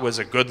thought was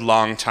a good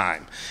long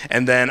time.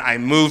 And then I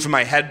moved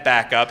my head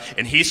back up,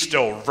 and he's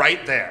still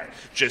right there,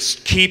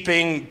 just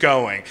keeping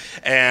going.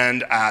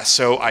 And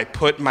so I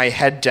put my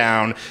head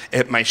down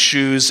at my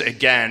shoes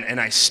again,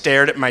 and I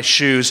stared at my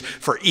shoes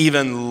for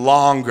even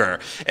longer.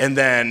 And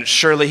then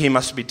surely he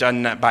must be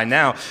done by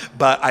now.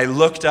 But I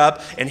looked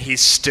up, and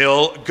he's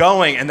still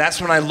going. And that's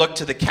when I looked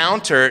to the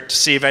counter to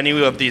see if any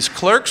of these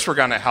clerks were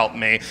going to help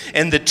me.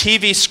 And the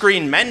TV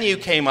screen menu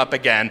came up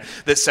again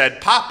that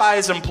said,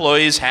 "Popeyes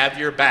employees have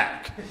your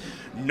back."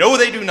 No,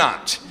 they do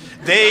not.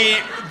 They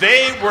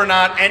were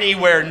not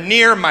anywhere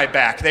near my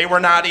back. They were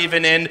not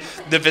even in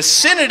the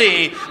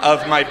vicinity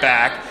of my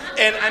back.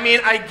 And I mean,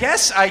 I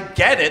guess I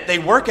get it. They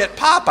work at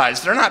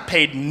Popeyes. They're not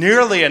paid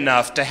nearly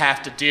enough to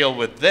have to deal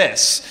with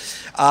this.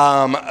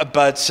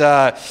 But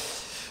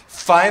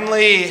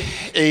finally,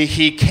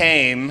 he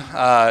came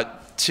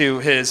to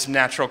his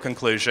natural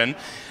conclusion.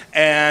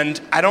 And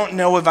I don't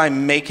know if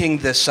I'm making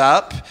this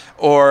up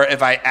or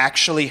if I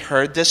actually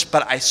heard this,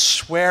 but I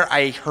swear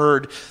I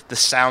heard the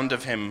sound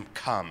of him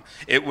come.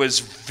 It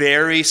was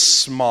very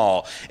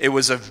small. It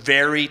was a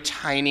very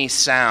tiny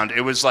sound.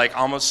 It was like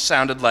almost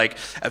sounded like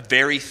a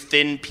very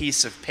thin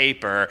piece of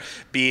paper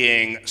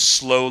being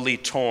slowly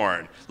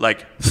torn,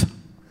 like,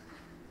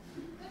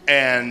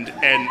 and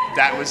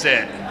that was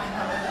it.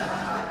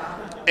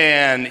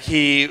 And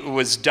he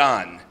was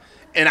done.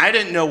 And I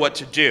didn't know what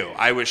to do.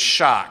 I was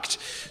shocked.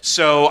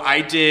 So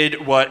I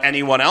did what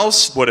anyone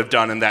else would have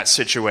done in that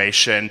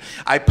situation.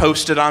 I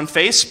posted on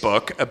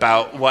Facebook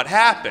about what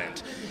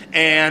happened.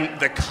 And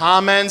the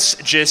comments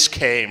just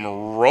came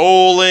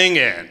rolling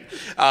in.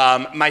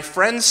 My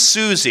friend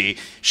Susie,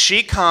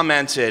 she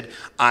commented,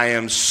 "I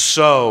am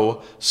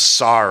so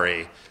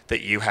sorry that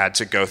you had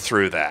to go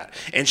through that."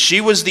 And she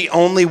was the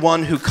only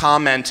one who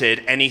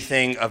commented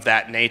anything of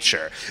that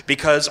nature,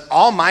 because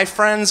all my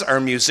friends are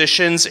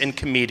musicians and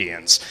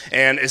comedians.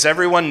 And as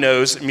everyone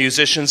knows,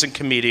 musicians and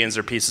comedians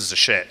are pieces of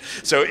shit.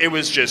 So it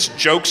was just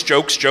jokes,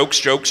 jokes, jokes,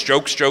 jokes,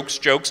 jokes, jokes,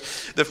 jokes.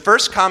 The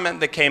first comment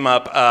that came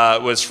up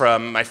was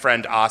from my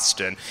friend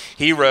Austin.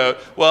 He wrote,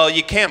 "Well,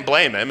 you can't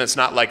blame him. It's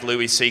not like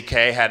Louis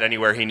C.K. had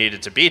anywhere he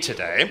needed to be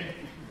today."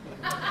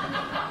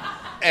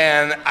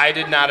 And I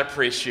did not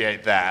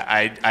appreciate that.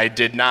 I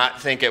did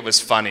not think it was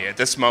funny. At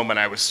this moment,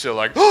 I was still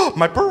like, "Oh,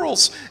 my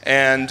pearls."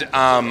 And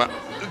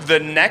the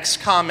next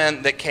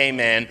comment that came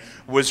in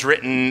was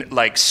written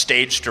like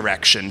stage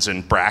directions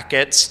in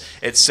brackets.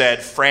 It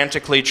said,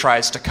 "Frantically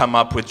tries to come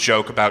up with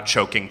joke about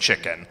choking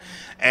chicken."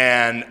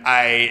 And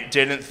I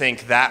didn't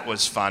think that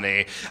was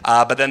funny.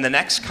 But then the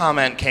next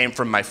comment came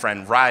from my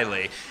friend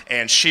Riley,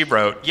 and she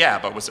wrote, "Yeah,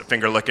 but was it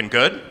finger licking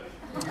good?"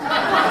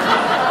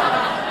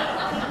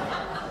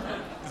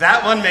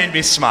 That one made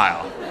me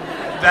smile.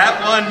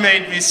 That one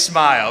made me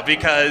smile,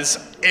 because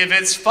if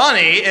it's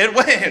funny, it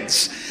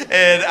wins.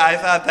 And I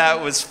thought that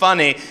was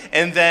funny.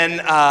 And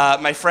then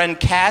my friend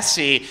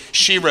Cassie,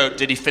 she wrote,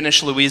 "Did he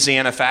finish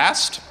Louisiana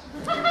Fast?"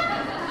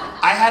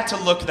 I had to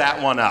look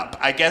that one up.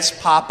 I guess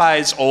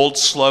Popeye's old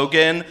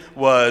slogan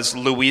was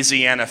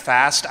Louisiana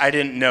Fast. I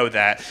didn't know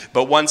that.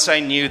 But once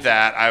I knew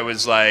that, I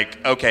was like,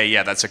 okay,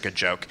 yeah, that's a good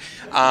joke.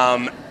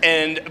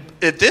 And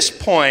at this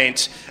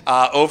point,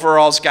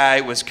 Overalls guy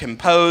was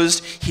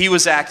composed. He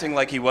was acting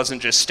like he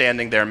wasn't just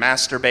standing there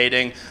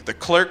masturbating. The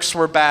clerks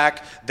were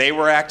back. They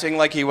were acting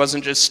like he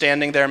wasn't just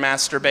standing there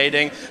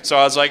masturbating. So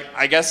I was like,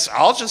 I guess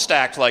I'll just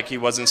act like he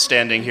wasn't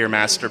standing here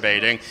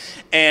masturbating.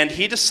 And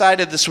he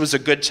decided this was a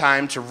good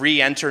time to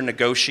re-enter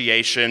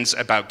negotiations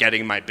about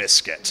getting my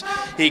biscuit.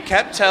 He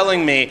kept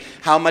telling me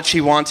how much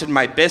he wanted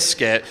my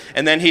biscuit,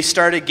 and then he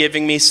started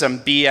giving me some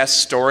BS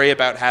story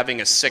about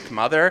having a sick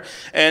mother.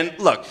 And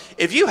look,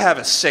 if you have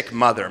a sick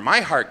mother,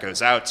 my heart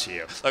goes out to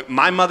you. Look,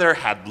 my mother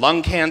had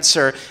lung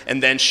cancer,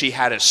 and then she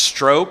had a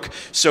stroke.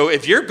 So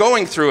if you're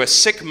going through a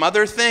sick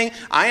mother thing,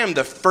 I am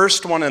the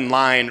first one in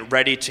line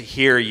ready to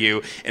hear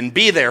you and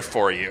be there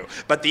for you.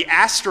 But the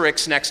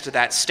asterisk next to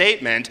that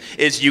statement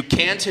is you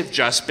can't have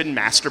just been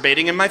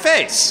masturbating in my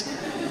face.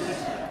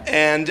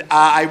 And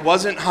I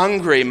wasn't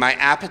hungry. My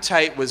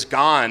appetite was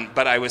gone,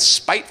 but I was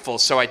spiteful.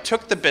 So I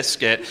took the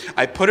biscuit,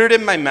 I put it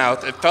in my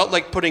mouth. It felt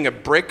like putting a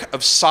brick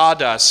of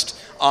sawdust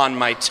on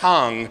my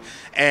tongue,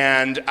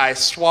 and I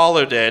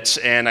swallowed it,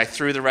 and I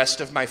threw the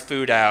rest of my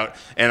food out,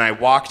 and I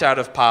walked out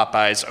of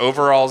Popeyes.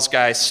 Overalls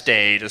guy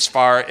stayed. As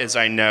far as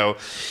I know,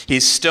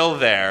 he's still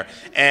there,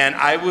 and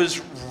I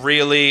was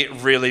really,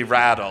 really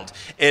rattled.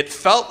 It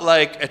felt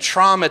like a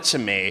trauma to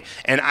me,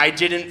 and I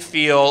didn't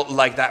feel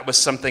like that was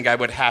something I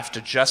would have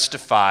to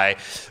justify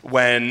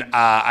when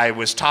I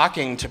was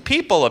talking to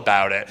people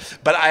about it.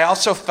 But I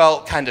also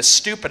felt kind of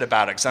stupid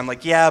about it, because I'm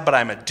like, yeah, but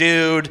I'm a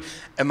dude.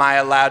 Am I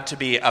allowed to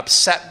be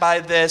upset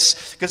by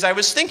this? Because I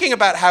was thinking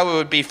about how it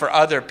would be for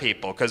other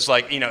people. Because,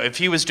 like, you know, if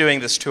he was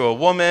doing this to a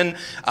woman,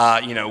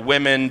 you know,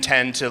 women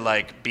tend to,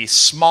 like, be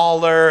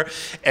smaller,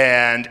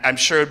 and I'm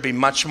sure it would be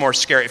much more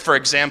scary. For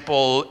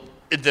example,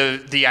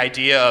 the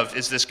idea of,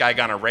 is this guy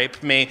gonna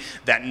rape me?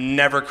 That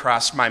never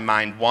crossed my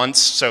mind once,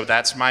 so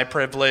that's my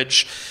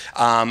privilege.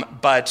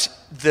 But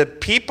the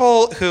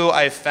people who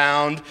I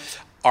found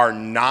are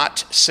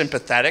not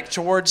sympathetic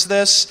towards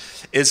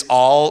this is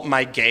all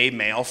my gay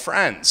male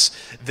friends.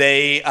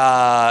 They,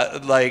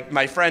 like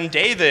my friend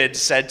David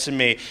said to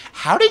me,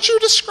 how did you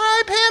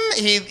describe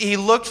him? He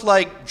looked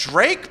like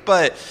Drake,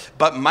 but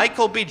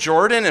Michael B.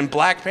 Jordan and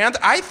Black Panther.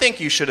 I think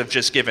you should have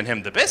just given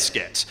him the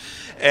biscuit.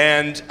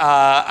 And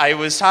I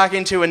was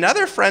talking to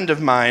another friend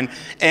of mine,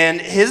 and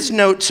his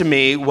note to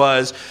me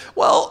was,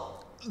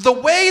 well, the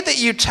way that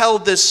you tell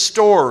this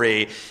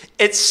story,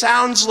 it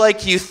sounds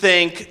like you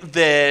think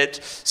that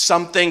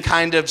something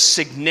kind of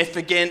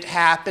significant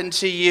happened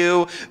to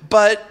you,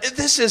 but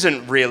this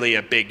isn't really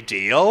a big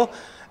deal.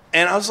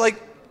 And I was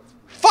like,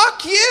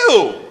 fuck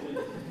you!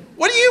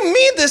 What do you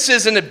mean this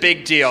isn't a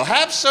big deal?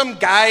 Have some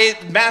guy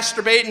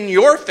masturbate in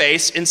your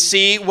face and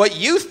see what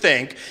you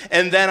think.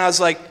 And then I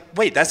was like,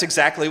 wait, that's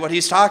exactly what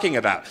he's talking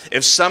about.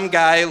 If some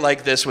guy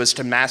like this was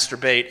to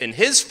masturbate in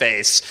his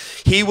face,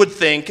 he would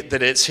think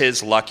that it's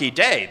his lucky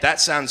day. That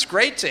sounds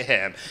great to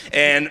him.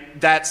 And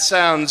that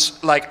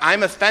sounds like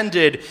I'm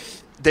offended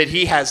that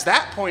he has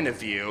that point of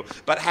view,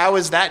 but how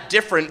is that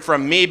different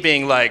from me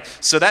being like,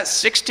 so that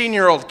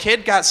 16-year-old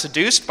kid got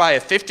seduced by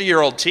a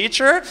 50-year-old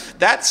teacher?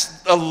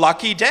 That's a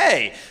lucky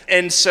day.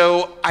 And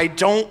so I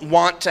don't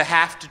want to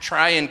have to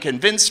try and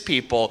convince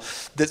people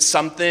that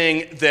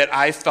something that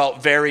I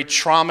felt very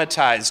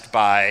traumatized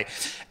by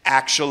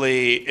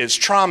actually is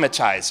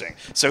traumatizing.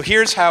 So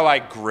here's how I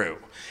grew.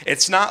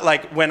 It's not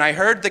like when I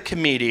heard the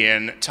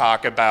comedian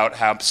talk about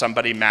how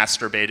somebody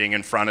masturbating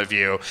in front of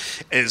you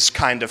is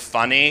kind of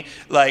funny,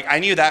 like I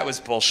knew that was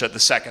bullshit the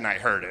second I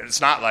heard it. It's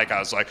not like I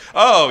was like,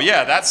 oh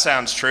yeah, that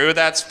sounds true,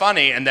 that's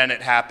funny, and then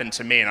it happened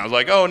to me and I was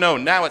like, oh no,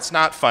 now it's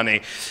not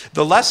funny.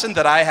 The lesson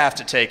that I have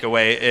to take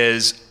away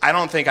is I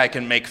don't think I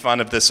can make fun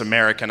of this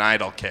American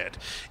Idol kid.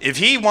 If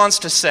he wants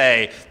to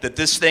say that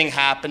this thing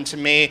happened to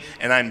me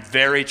and I'm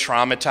very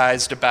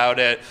traumatized about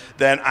it,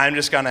 then I'm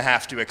just gonna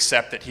have to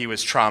accept that he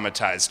was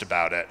traumatized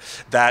about it.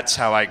 That's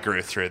how I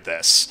grew through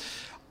this.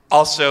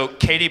 Also,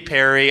 Katy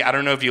Perry, I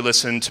don't know if you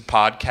listen to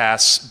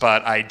podcasts,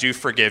 but I do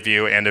forgive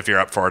you, and if you're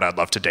up for it, I'd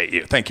love to date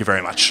you. Thank you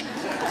very much.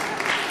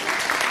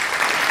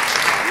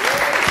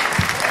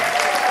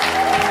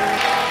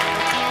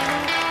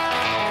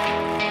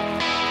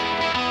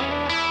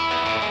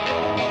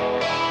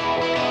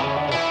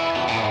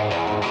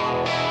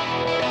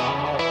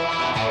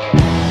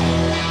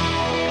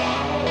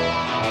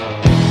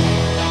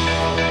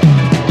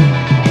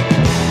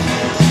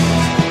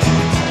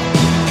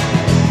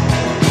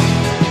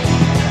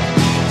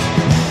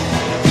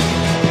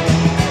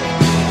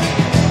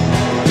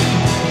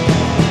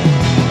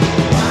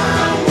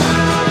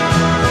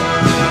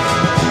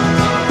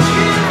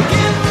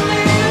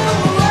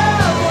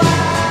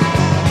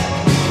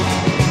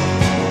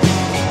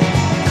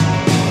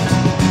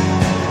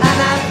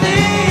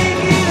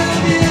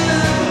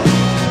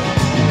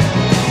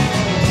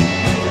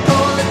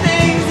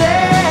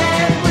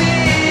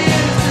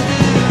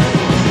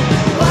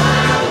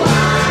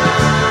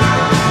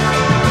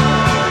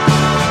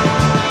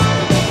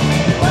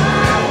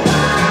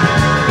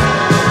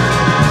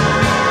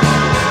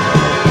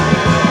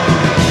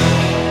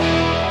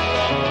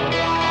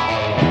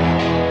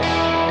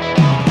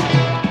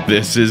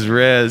 This is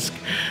Risk.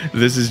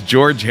 This is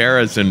George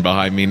Harrison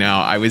behind me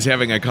now. I was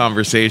having a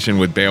conversation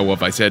with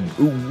Beowulf. I said,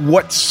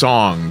 what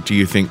song do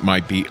you think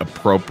might be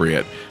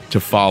appropriate to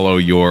follow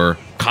your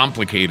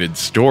complicated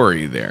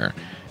story there?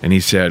 And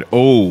he said,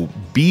 oh,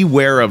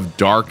 Beware of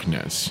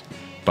Darkness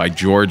by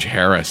George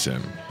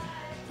Harrison.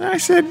 And I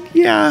said,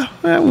 yeah,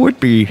 that would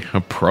be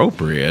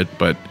appropriate,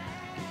 but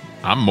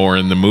I'm more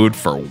in the mood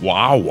for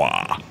Wah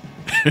Wah.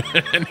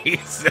 And he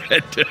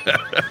said,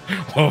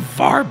 well,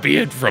 far be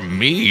it from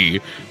me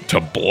to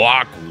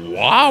block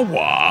Wah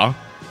Wah.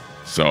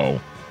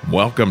 So,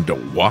 welcome to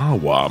Wah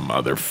Wah,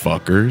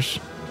 motherfuckers.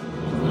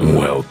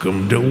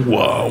 Welcome to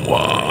Wah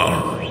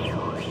Wah.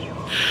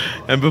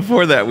 And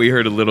before that, we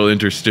heard a little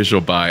interstitial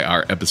by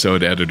our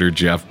episode editor,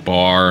 Jeff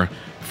Barr,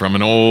 from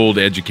an old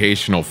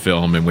educational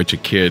film in which a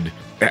kid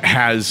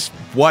has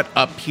what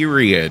a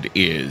period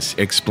is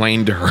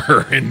explained to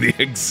her in the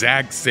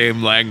exact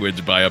same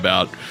language by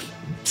about,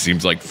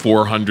 seems like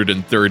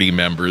 430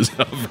 members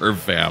of her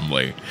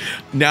family.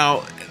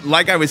 Now,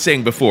 like I was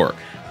saying before,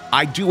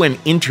 I do an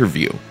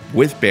interview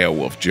with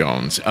Beowulf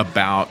Jones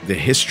about the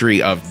history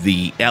of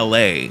the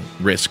LA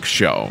Risk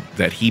show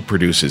that he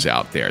produces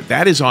out there.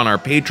 That is on our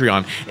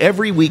Patreon.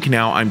 Every week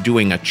now I'm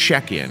doing a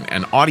check-in,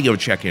 an audio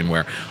check-in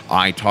where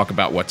I talk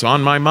about what's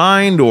on my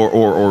mind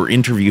or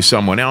interview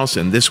someone else,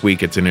 and this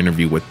week it's an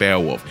interview with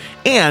Beowulf.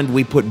 And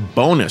we put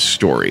bonus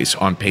stories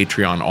on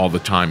Patreon all the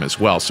time as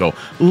well, so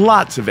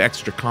lots of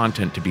extra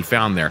content to be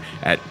found there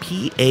at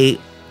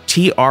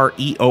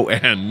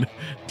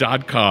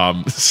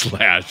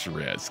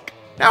patreon.com/risk.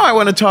 Now I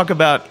want to talk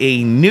about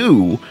a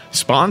new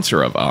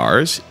sponsor of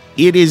ours.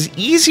 It is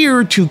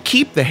easier to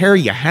keep the hair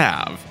you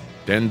have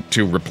than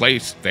to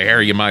replace the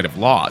hair you might have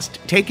lost.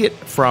 Take it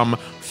from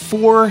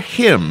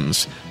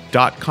forhims.com.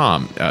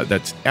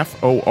 That's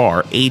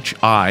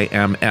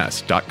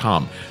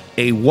forhims.com.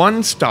 A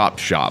one-stop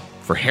shop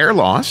for hair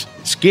loss,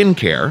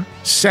 skincare,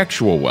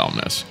 sexual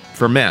wellness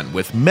for men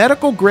with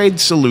medical-grade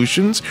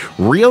solutions,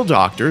 real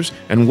doctors,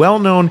 and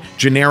well-known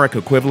generic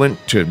equivalent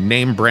to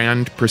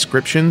name-brand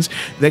prescriptions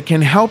that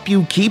can help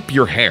you keep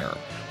your hair.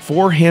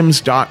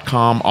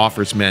 Forhims.com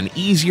offers men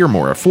easier,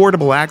 more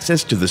affordable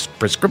access to the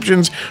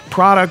prescriptions,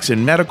 products,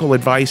 and medical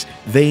advice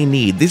they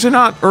need. These are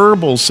not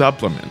herbal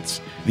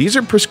supplements. These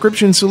are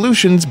prescription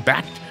solutions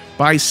backed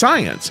by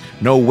science.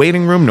 No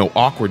waiting room, no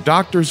awkward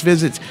doctor's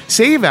visits.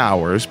 Save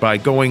hours by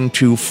going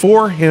to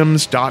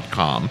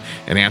 4hims.com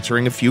and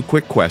answering a few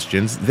quick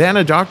questions. Then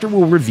a doctor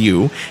will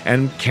review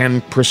and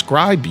can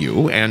prescribe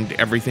you, and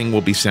everything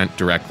will be sent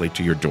directly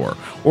to your door.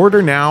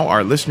 Order now.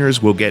 Our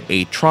listeners will get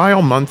a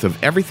trial month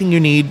of everything you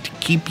need to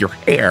keep your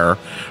hair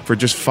for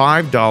just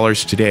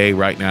 $5 today,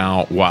 right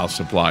now, while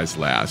supplies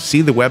last.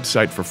 See the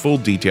website for full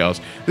details.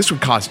 This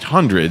would cost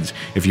hundreds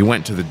if you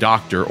went to the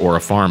doctor or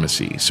a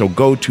pharmacy. So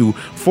go to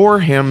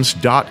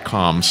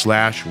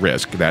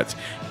 4hims.com/risk. That's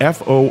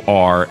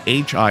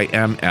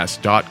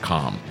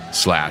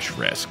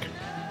FORHIMS.com/risk.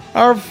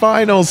 Our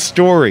final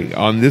story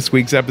on this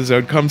week's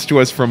episode comes to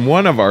us from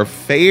one of our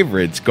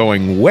favorites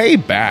going way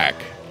back.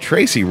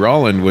 Tracy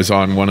Rowland was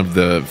on one of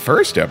the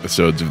first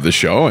episodes of the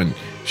show, and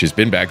she's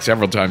been back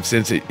several times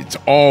since. It's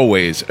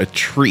always a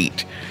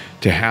treat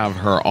to have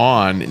her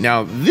on.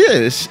 Now,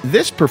 this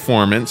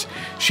performance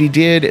she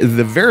did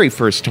the very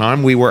first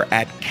time we were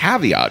at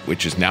Caveat,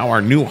 which is now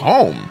our new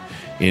home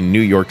in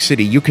New York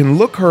City. You can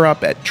look her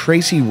up at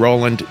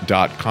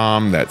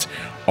tracyrowland.com. That's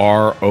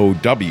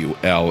ROWLAND.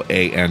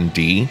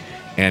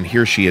 And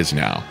here she is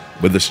now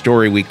with the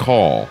story we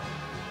call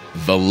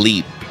The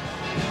Leap.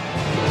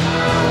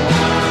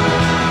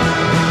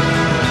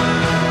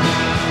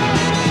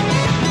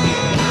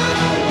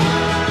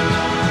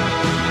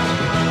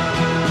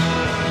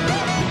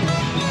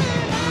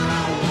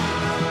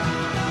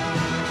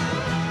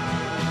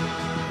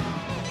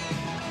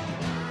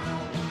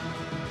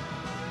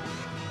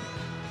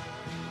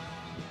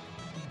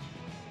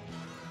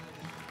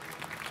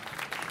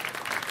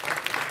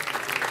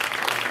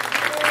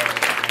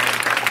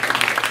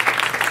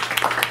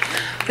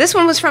 This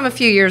one was from a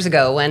few years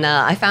ago when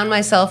I found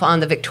myself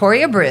on the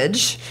Victoria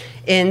Bridge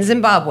in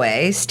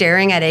Zimbabwe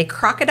staring at a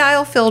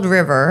crocodile-filled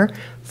river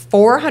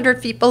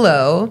 400 feet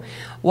below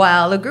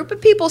while a group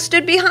of people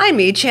stood behind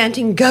me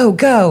chanting, "Go,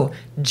 go,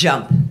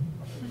 jump."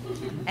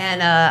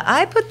 And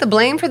I put the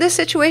blame for this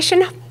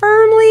situation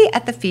firmly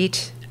at the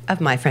feet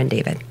of my friend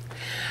David.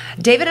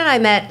 David and I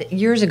met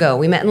years ago.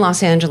 We met in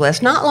Los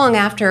Angeles not long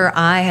after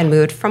I had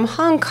moved from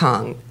Hong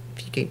Kong.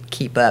 If you could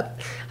keep up.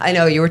 I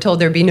know you were told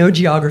there'd be no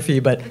geography,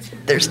 but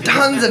there's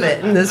tons of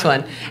it in this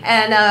one.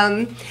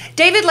 And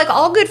David, like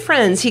all good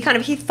friends, he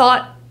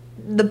thought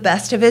the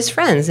best of his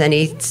friends, and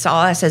he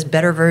saw us as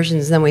better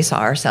versions than we saw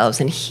ourselves.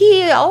 And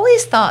he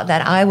always thought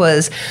that I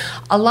was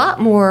a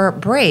lot more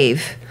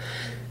brave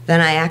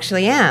than I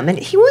actually am. And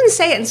he wouldn't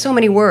say it in so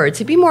many words.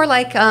 It'd be more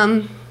like,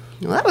 well,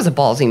 that was a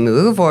ballsy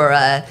move, or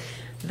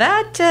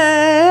that's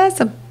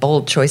a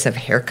bold choice of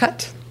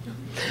haircut.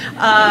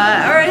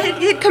 Or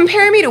he'd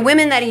compare me to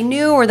women that he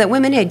knew or that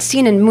women had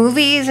seen in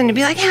movies, and he'd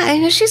be like,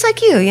 yeah, she's like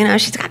you,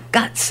 she's got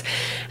guts.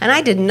 And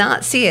I did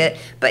not see it,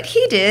 but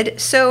he did,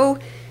 so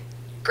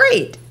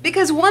great.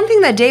 Because one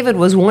thing that David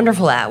was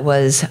wonderful at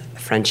was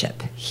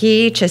friendship.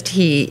 He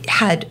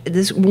had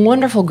this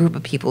wonderful group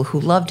of people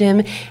who loved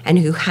him and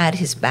who had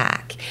his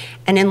back.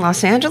 And in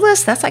Los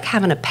Angeles, that's like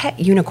having a pet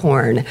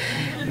unicorn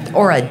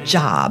or a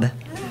job.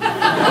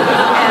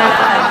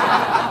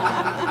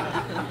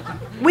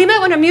 We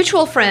met when a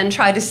mutual friend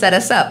tried to set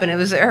us up, and it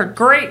was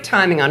great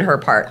timing on her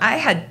part. I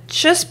had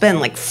just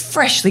been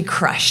freshly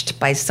crushed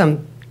by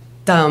some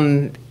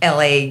dumb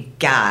LA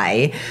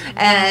guy,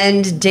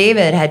 and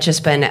David had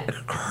just been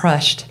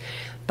crushed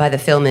by the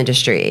film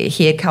industry.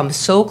 He had come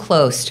so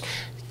close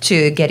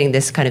to getting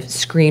this kind of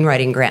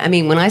screenwriting grant. I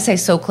mean, when I say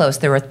so close,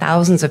 there were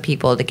thousands of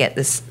people to get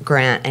this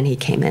grant, and he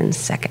came in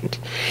second.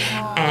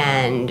 Aww.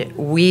 And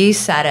we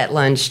sat at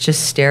lunch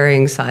just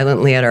staring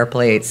silently at our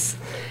plates,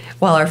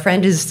 while our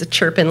friend is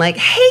chirping like,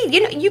 hey,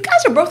 you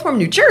guys are both from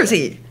New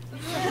Jersey.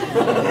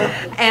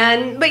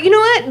 But you know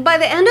what? By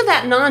the end of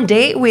that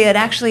non-date, we had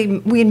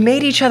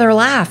made each other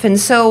laugh. And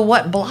so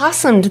what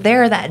blossomed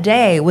there that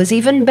day was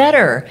even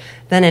better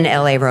than an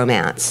LA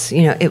romance.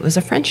 It was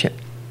a friendship.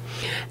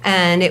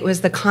 And it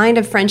was the kind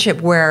of friendship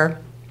where,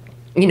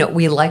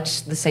 we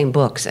liked the same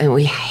books and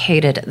we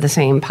hated the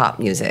same pop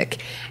music.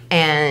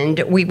 And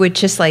we would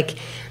just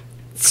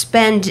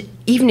spend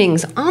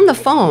evenings on the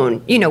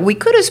phone. We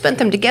could have spent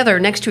them together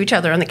next to each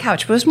other on the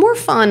couch, but it was more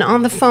fun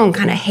on the phone,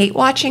 kind of hate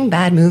watching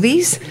bad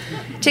movies.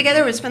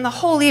 Together we'd spend the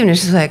whole evening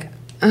just like,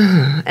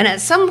 ugh. And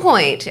at one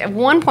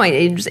point,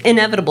 it was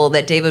inevitable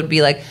that David would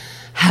be like,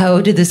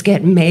 how did this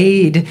get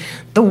made?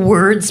 The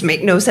words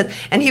make no sense.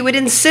 And he would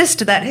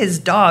insist that his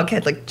dog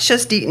had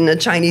just eaten a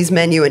Chinese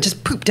menu and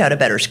just pooped out a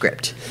better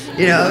script.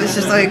 It was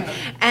just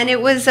and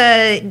it was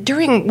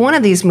during one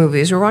of these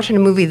movies, we were watching a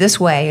movie this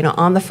way,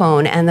 on the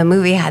phone, and the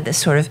movie had this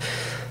sort of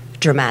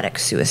dramatic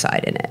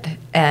suicide in it.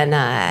 And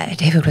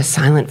David was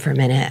silent for a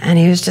minute, and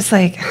he was just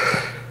like,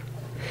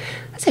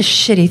 that's a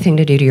shitty thing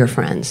to do to your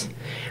friends,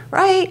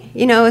 right?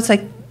 It's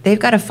like, they've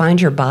got to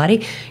find your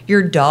body.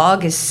 Your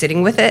dog is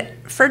sitting with it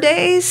for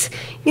days,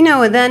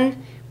 and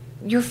then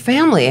your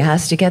family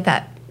has to get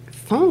that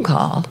phone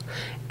call,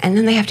 and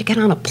then they have to get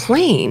on a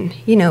plane,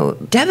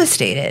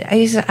 devastated.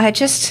 I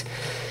just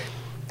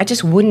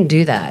wouldn't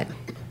do that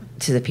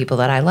to the people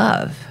that I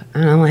love.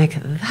 And I'm like,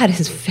 that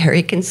is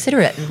very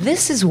considerate.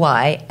 This is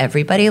why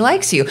everybody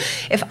likes you.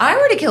 If I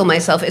were to kill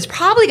myself, it's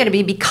probably going to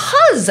be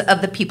because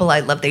of the people I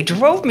love. They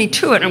drove me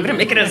to it. I'm going to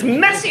make it as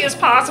messy as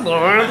possible.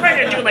 I'm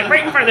going to do it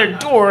right in front of their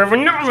door. If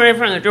we're not right in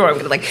front of their door, I'm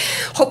going to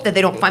hope that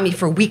they don't find me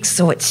for weeks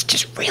so it's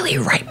just really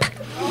ripe.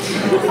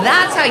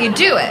 That's how you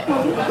do it.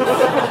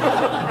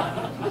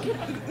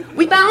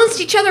 We balanced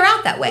each other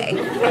out that way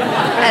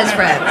as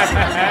friends.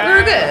 We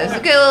were good. It was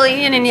a good little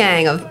yin and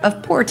yang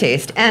of poor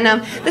taste.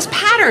 And this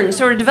pattern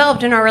sort of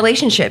developed in our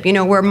relationship,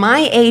 where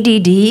my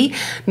ADD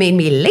made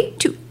me late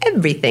to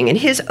everything, and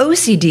his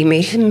OCD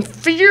made him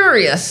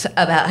furious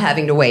about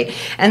having to wait.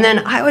 And then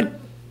I would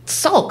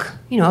sulk,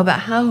 about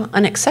how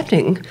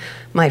unaccepting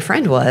my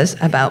friend was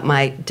about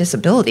my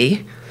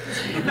disability.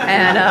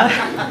 And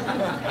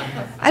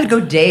I would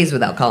go days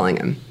without calling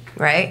him,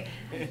 right?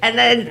 And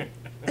then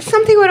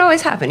something would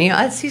always happen.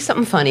 I'd see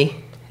something funny,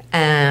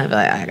 and I'd be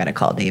like, I gotta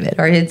call David.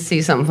 Or he'd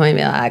see something funny, and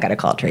be like, I gotta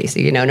call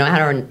Tracy. No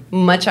matter how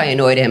much I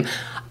annoyed him.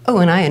 Oh,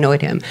 and I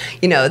annoyed him.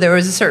 There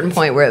was a certain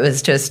point where it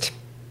was just,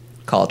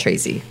 call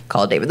Tracy,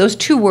 call David. Those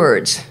 2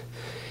 words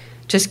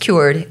just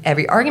cured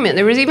every argument.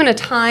 There was even a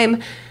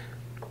time,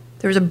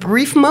 there was a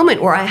brief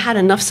moment where I had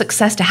enough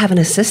success to have an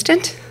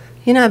assistant.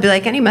 I'd be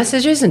like, any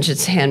messages? And she'd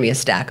just hand me a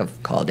stack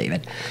of call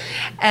David.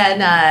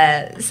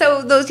 And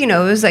so those, it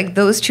was like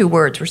those 2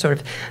 words were sort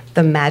of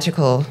the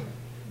magical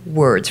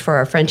words for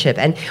our friendship.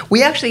 And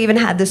we actually even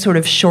had this sort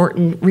of short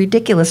and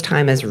ridiculous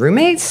time as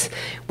roommates,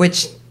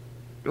 which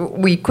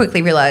we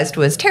quickly realized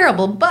was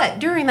terrible. But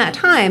during that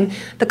time,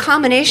 the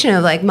combination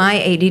of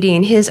my ADD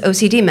and his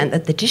OCD meant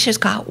that the dishes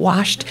got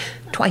washed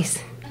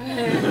twice.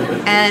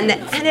 And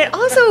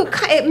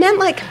it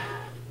meant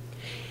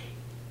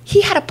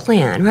he had a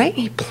plan, right?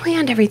 He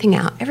planned everything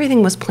out.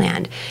 Everything was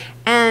planned.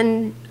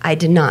 And I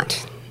did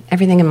not.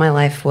 Everything in my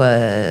life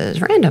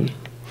was random.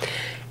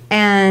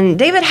 And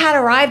David had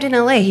arrived in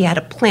LA. He had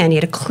a plan. He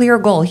had a clear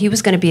goal. He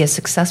was going to be a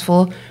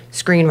successful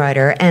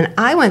screenwriter. And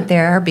I went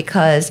there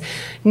because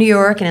New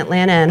York and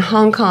Atlanta and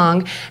Hong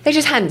Kong, they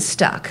just hadn't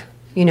stuck,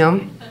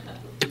 And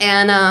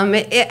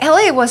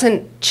LA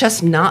wasn't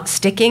just not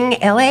sticking.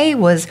 LA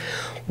was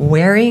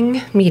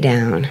wearing me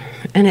down.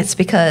 And it's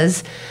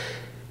because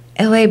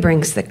LA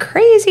brings the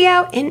crazy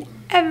out in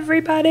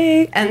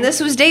everybody. And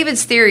this was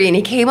David's theory, and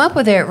he came up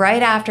with it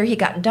right after he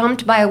got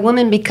dumped by a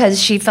woman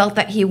because she felt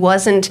that he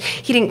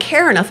didn't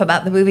care enough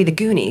about the movie The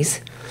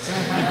Goonies.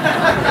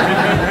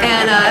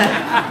 And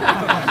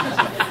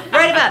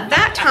right about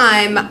that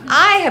time,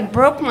 I had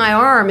broke my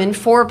arm in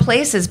 4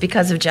 places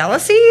because of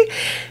jealousy.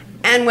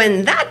 And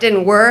when that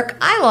didn't work,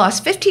 I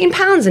lost 15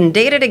 pounds and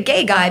dated a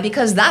gay guy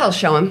because that'll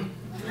show him.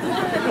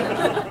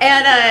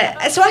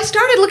 And so I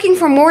started looking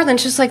for more than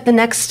just the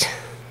next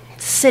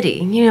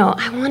city.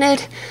 I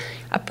wanted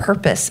a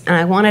purpose, and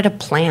I wanted a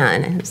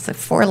plan. And it's a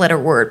 4-letter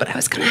word, but I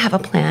was going to have a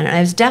plan, and I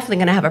was definitely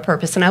going to have a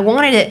purpose. And I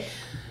wanted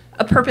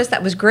a purpose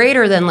that was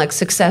greater than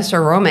success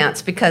or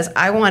romance, because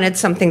I wanted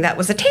something that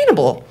was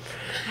attainable.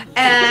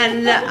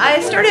 And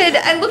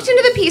I looked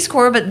into the Peace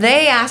Corps, but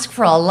they asked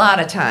for a lot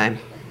of time.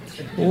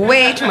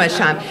 Way too much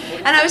time.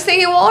 And I was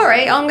thinking, well, all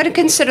right, I'm going to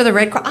consider the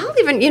Red Cross.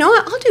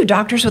 I'll do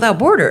Doctors Without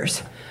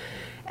Borders.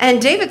 And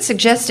David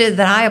suggested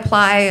that I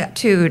apply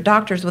to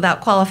Doctors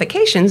Without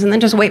Qualifications and then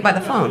just wait by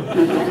the phone.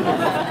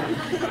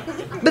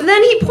 But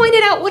then he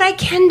pointed out what I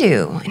can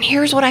do. And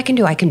here's what I can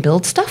do. I can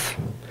build stuff.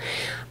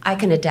 I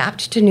can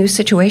adapt to new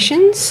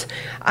situations.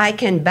 I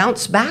can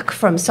bounce back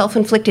from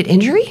self-inflicted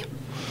injury.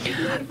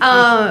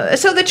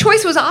 So the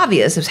choice was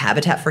obvious. It was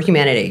Habitat for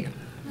Humanity.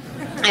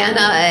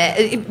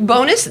 And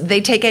bonus,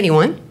 they take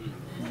anyone,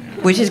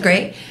 which is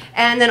great.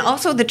 And then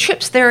also the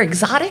trips, they're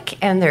exotic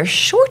and they're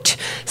short.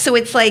 So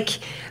it's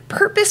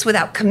purpose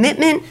without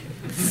commitment.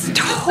 It's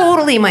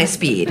totally my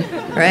speed,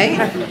 right?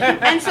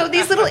 And so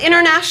these little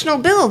international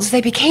builds,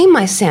 they became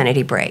my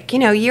sanity break.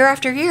 Year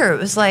after year, it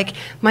was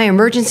my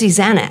emergency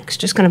Xanax,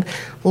 just kind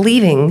of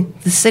leaving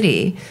the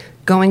city,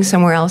 going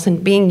somewhere else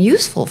and being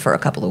useful for a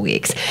couple of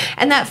weeks.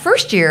 And that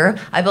first year,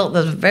 I built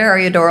this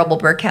very adorable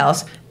brick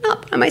house,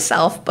 not by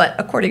myself, but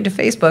according to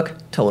Facebook,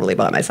 totally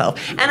by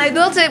myself. And I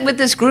built it with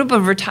this group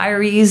of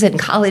retirees and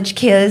college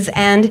kids.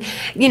 And,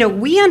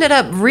 we ended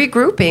up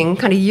regrouping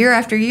kind of year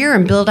after year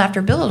and build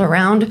after build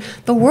around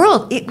the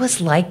world. It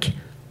was like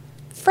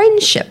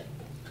friendship.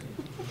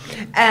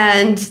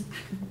 And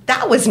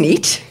that was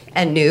neat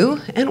and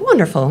new and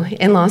wonderful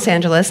in Los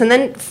Angeles. And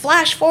then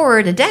flash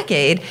forward a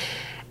decade,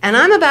 and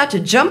I'm about to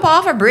jump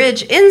off a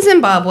bridge in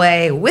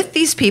Zimbabwe with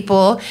these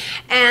people,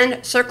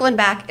 and circling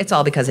back, it's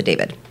all because of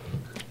David.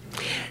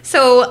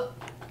 So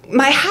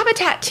my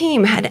Habitat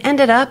team had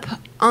ended up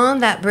on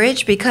that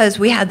bridge because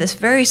we had this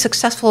very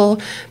successful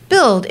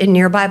build in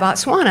nearby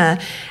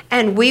Botswana,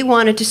 and we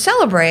wanted to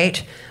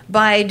celebrate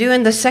by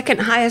doing the second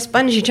highest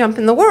bungee jump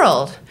in the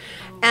world.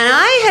 And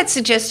I had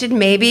suggested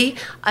maybe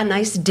a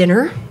nice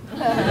dinner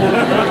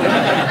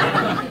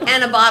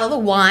And a bottle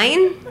of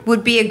wine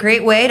would be a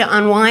great way to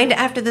unwind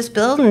after this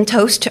build and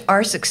toast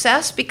our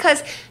success,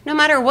 because no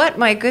matter what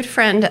my good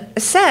friend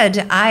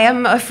said, I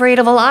am afraid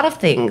of a lot of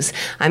things.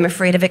 I'm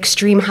afraid of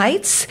extreme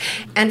heights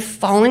and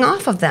falling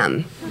off of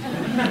them.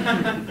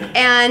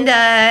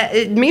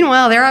 And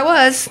meanwhile, there I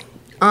was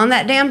on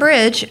that damn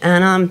bridge,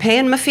 and I'm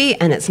paying my fee,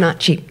 and it's not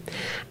cheap.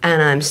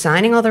 And I'm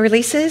signing all the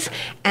releases,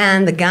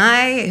 and the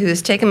guy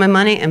who's taking my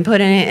money and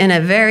putting it in a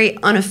very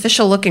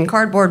unofficial looking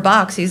cardboard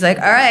box, he's like,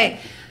 all right,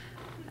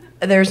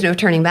 there's no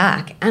turning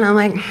back. And I'm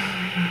like,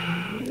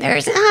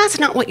 that's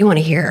not what you want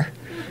to hear.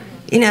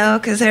 You know,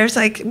 because there's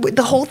like,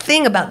 the whole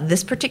thing about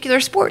this particular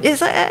sport is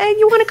you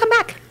want to come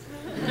back.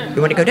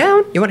 You want to go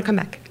down, you want to come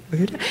back.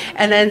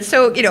 And then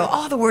so, you know,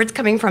 all the words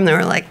coming from there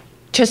are like,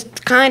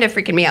 just kind of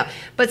freaking me out.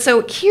 But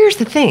so here's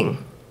the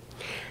thing.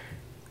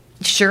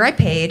 Sure, I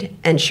paid,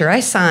 and sure,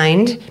 I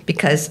signed,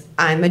 because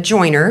I'm a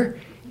joiner,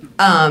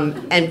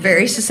 and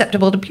very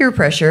susceptible to peer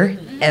pressure,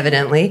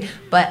 evidently,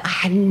 but I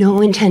had no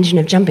intention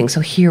of jumping,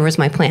 so here was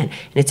my plan,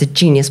 and it's a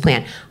genius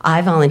plan.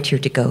 I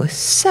volunteered to go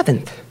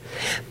 7th,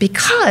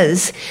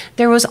 because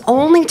there was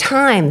only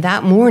time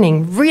that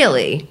morning,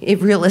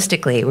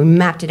 realistically, we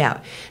mapped it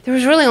out, there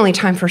was really only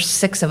time for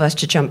 6 of us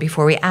to jump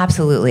before we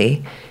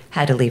absolutely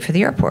had to leave for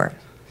the airport.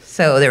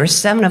 So there were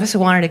 7 of us who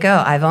wanted to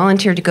go. I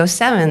volunteered to go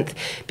 7th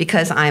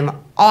because I'm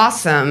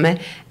awesome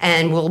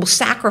and will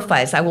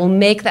sacrifice. I will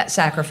make that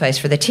sacrifice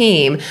for the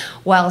team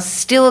while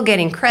still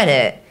getting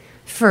credit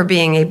for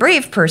being a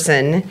brave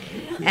person.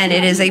 And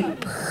it is a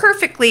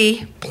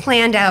perfectly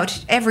planned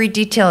out, every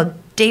detail.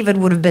 David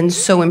would have been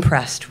so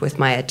impressed with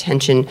my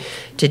attention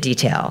to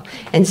detail.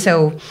 And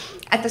so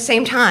at the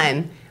same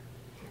time,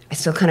 I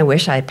still kind of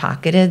wish I had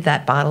pocketed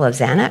that bottle of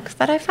Xanax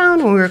that I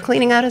found when we were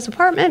cleaning out his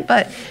apartment,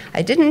 but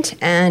I didn't,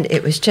 and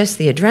it was just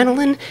the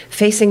adrenaline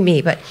facing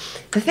me. But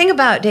the thing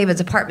about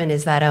David's apartment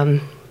is that in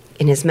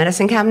his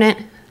medicine cabinet,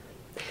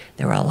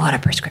 there were a lot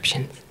of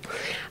prescriptions.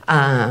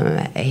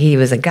 He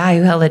was a guy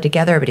who held it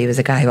together, but he was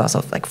a guy who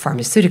also like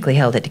pharmaceutically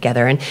held it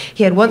together. And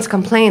he had once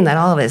complained that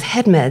all of his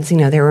head meds, you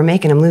know, they were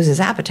making him lose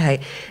his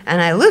appetite.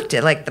 And I looked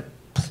at like the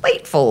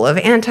plate full of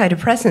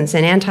antidepressants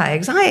and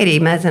anti-anxiety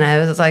meds, and I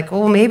was like,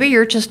 well, maybe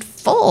you're just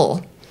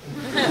full.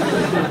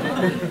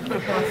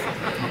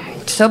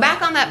 So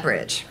back on that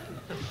bridge,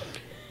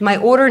 my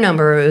order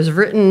number was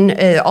written,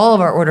 all of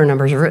our order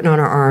numbers were written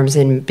on our arms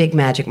in big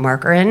magic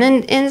marker, and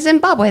in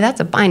Zimbabwe, that's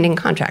a binding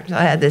contract. So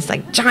I had this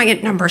like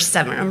giant number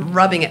 7, I'm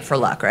rubbing it for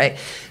luck, right?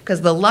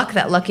 Because the luck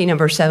that lucky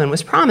number 7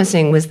 was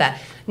promising was that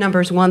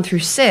numbers 1 through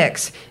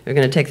 6 are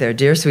going to take their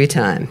dear sweet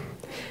time.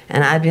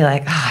 And I'd be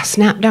like,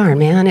 snap darn,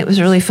 man, it was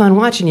really fun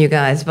watching you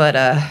guys, but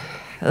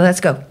let's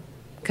go,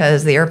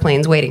 because the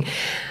airplane's waiting.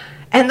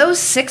 And those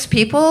 6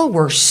 people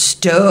were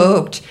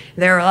stoked.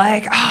 They were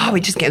like,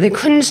 they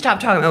couldn't stop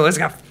talking about what it was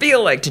going to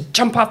feel like to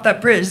jump off that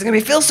bridge. It's going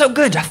to feel so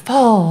good to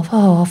fall.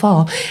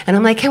 And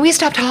I'm like, can we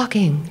stop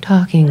talking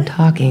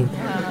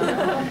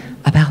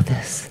about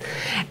this?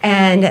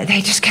 And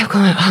they just kept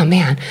going, oh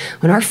man,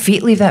 when our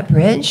feet leave that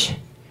bridge,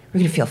 we're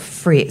going to feel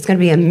free. It's going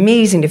to be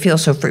amazing to feel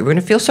so free. We're going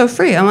to feel so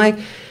free. I'm like,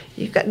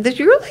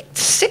 you're like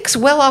 6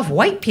 well-off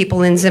white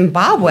people in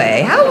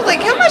Zimbabwe. How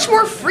much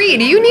more free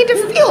do you need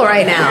to feel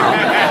right now?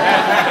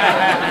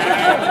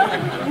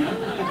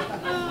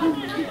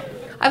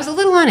 I was a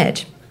little on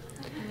edge.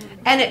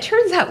 And it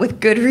turns out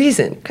with good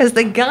reason, because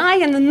the guy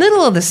in the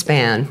middle of the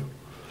span,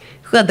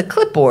 who had the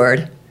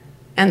clipboard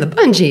and the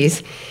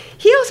bungees,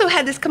 he also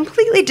had this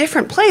completely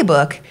different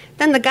playbook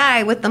than the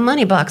guy with the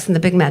money box and the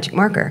big magic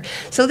marker.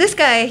 So this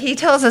guy, he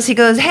tells us, he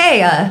goes,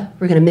 hey,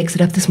 we're going to mix it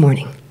up this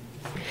morning.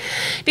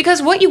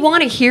 Because what you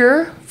want to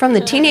hear from the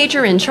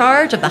teenager in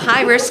charge of the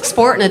high-risk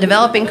sport in a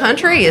developing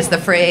country is the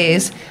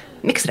phrase,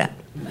 mix it up.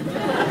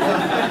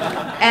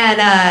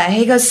 And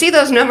he goes, see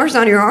those numbers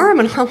on your arm?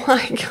 And I'm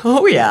like,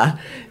 oh yeah,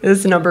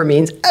 this number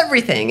means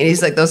everything. And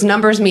he's like, those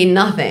numbers mean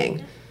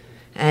nothing.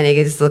 And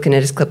he's looking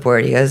at his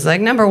clipboard. He goes,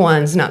 like, number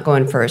 1's not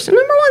going first. And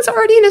number 1's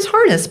already in his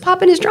harness,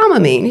 popping his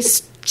Dramamine.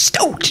 He's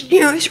stoked, you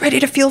know, he's ready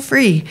to feel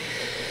free.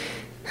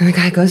 And the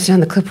guy goes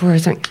down the clipboard.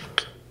 He's like,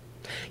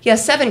 yeah,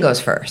 7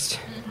 goes first.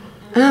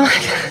 And I'm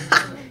like,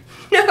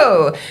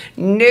 no.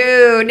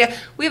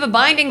 We have a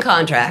binding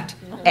contract,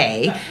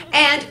 A.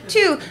 And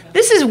 2,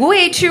 this is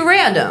way too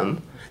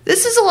random.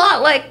 This is a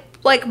lot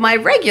like my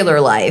regular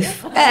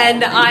life.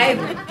 And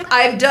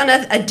I've done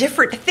a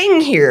different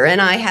thing here, and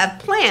I have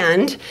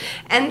planned,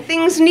 and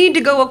things need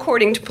to go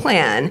according to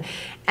plan.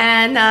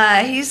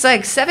 And he's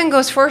like, 7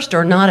 goes first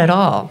or not at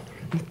all.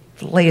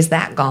 Lays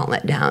that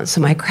gauntlet down.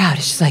 So my crowd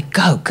is just like,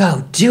 go,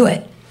 do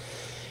it.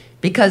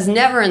 Because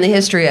never in the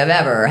history of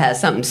ever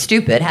has something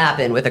stupid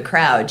happened with a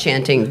crowd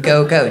chanting,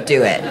 go,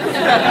 do it.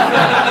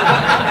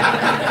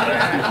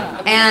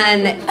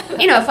 And,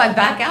 you know, if I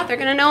back out, they're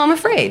going to know I'm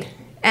afraid.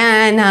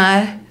 And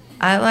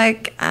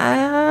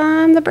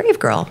I'm the brave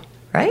girl,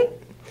 right?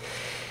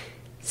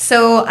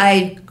 So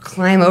I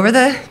climb over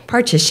the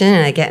partition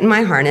and I get in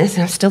my harness,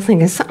 and I'm still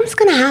thinking, something's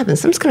going to happen.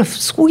 Something's going to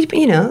sweep,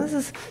 you know,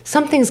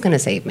 something's going to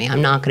save me.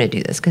 I'm not going to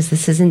do this because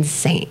this is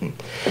insane.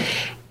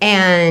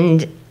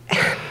 And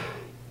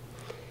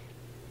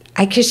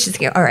I just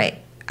think, all right,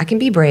 I can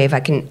be brave. I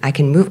can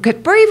move. 'Cause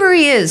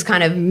bravery is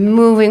kind of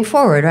moving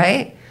forward,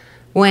 right?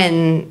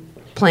 When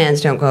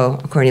plans don't go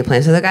according to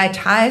plan. So the guy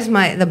ties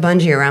the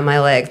bungee around my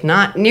legs,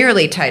 not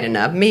nearly tight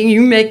enough.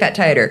 You make that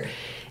tighter.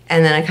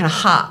 And then I kind of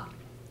hop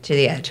to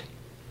the edge.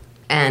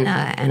 And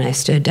I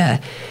stood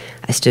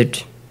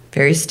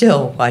very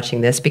still watching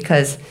this,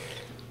 because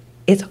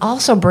it's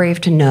also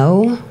brave to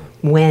know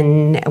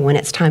when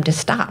it's time to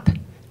stop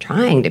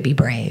trying to be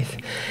brave.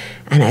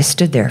 And I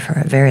stood there for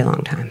a very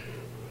long time.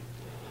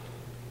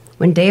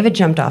 When David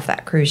jumped off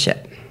that cruise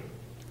ship,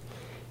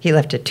 he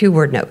left a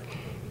 2-word note: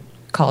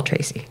 call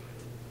Tracy.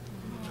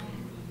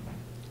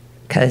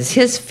 Because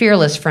his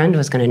fearless friend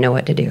was going to know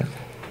what to do.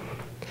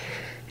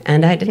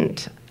 And I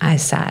didn't. I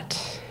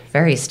sat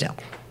very still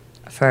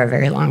for a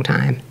very long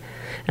time,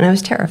 and I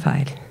was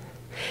terrified.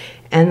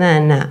 And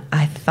then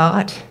I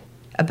thought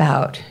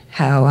about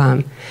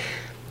how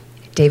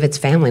David's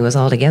family was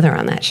all together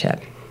on that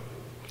ship.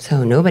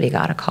 So nobody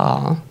got a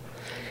call.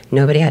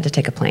 Nobody had to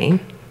take a plane.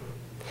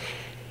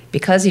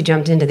 Because he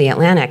jumped into the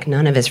Atlantic,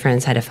 none of his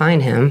friends had to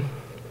find him.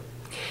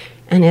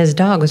 And his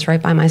dog was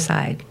right by my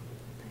side,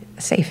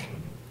 safe.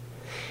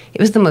 It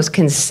was the most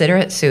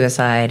considerate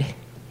suicide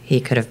he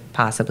could have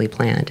possibly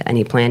planned, and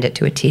he planned it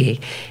to a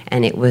T,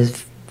 and it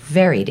was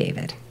very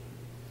David.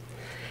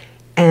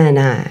 And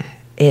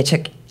it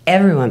took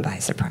everyone by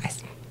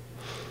surprise.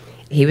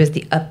 He was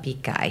the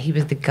upbeat guy. He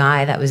was the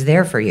guy that was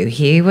there for you.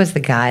 He was the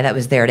guy that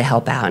was there to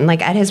help out. And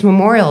like at his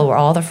memorial were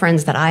all the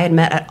friends that I had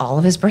met at all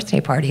of his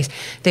birthday parties.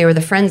 They were the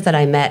friends that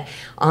I met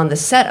on the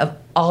set of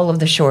all of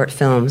the short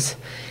films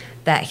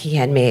that he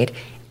had made.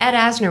 Ed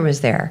Asner was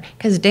there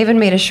because David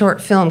made a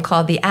short film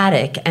called The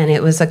Attic, and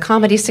it was a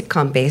comedy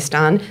sitcom based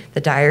on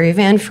The Diary of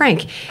Anne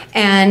Frank.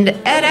 And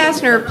Ed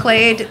Asner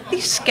played the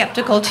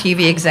skeptical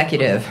TV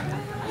executive.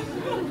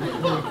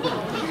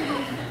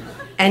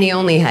 And he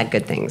only had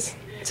good things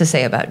to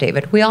say about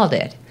David. We all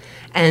did.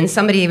 And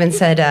somebody even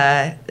said,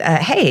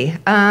 hey,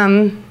 how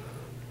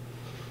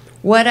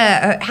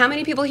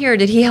many people here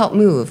did he help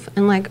move?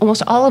 And like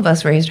almost all of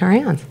us raised our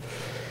hands.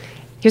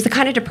 He was the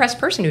kind of depressed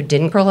person who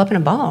didn't curl up in a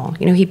ball.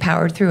 You know, he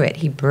powered through it.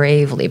 He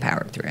bravely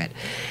powered through it.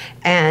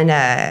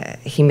 And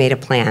he made a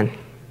plan.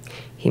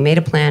 He made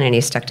a plan, and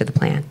he stuck to the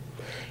plan.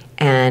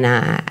 And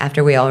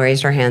after we all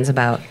raised our hands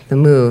about the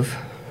move,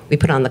 we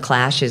put on the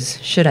Clash's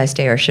Should I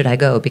Stay or Should I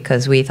Go?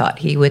 Because we thought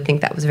he would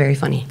think that was very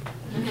funny.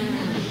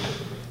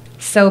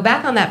 So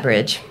back on that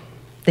bridge,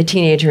 the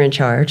teenager in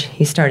charge,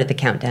 he started the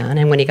countdown.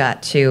 And when he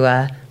got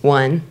to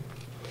 1,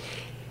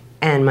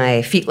 and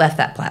my feet left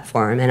that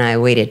platform, and I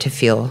waited to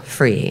feel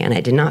free. And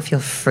I did not feel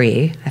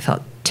free. I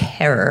felt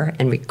terror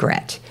and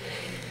regret.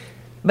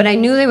 But I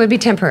knew they would be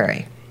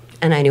temporary,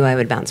 and I knew I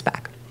would bounce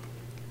back.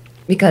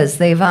 Because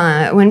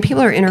when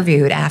people are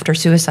interviewed after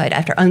suicide,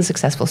 after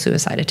unsuccessful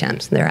suicide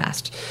attempts, they're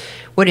asked,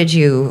 what did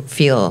you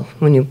feel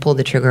when you pulled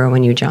the trigger or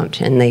when you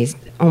jumped? And they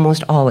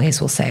almost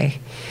always will say,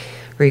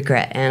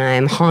 regret. And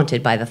I'm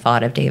haunted by the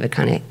thought of David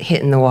kind of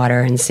hitting the water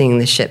and seeing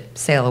the ship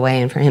sail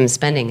away, and for him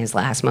spending his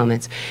last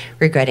moments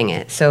regretting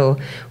it. So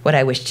what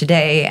I wish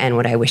today, and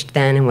what I wished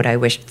then, and what I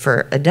wished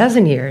for a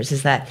dozen years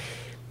is that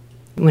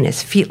when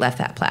his feet left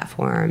that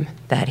platform,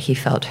 that he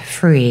felt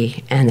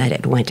free and that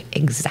it went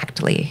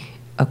exactly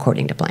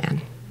according to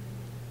plan.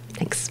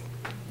 Thanks.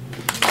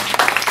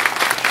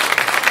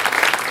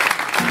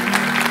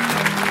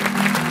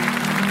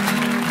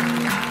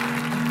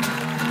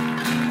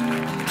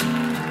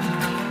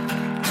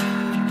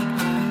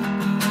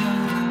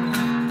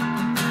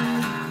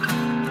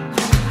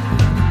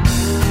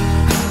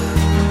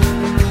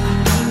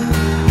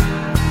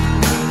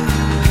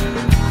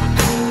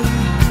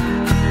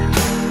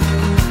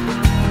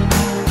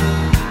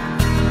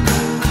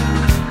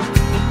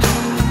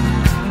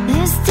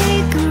 Let's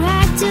take a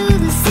ride to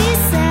the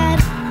seaside.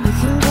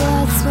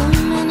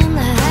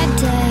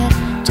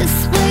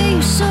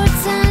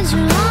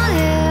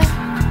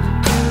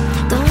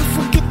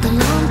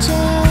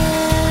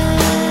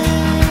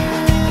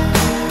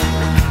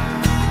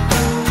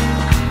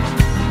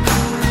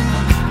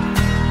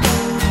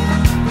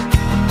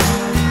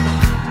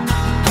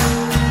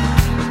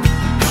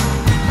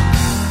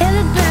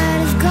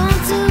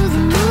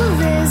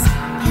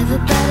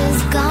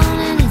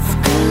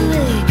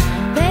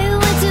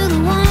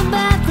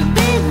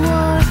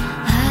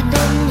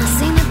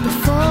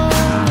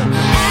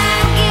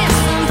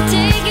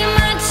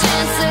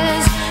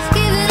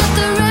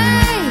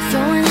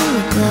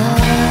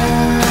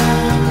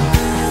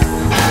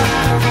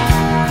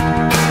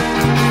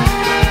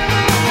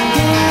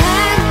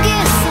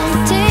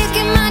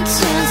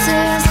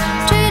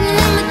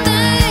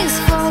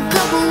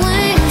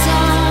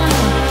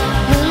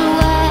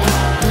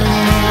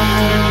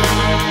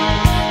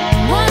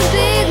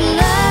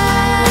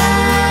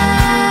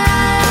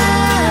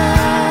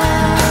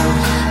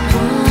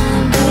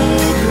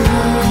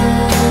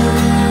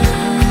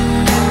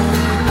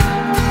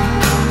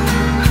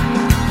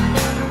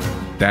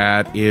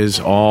 is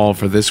all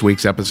for this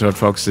week's episode,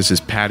 folks. This is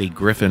Patty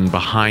Griffin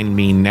behind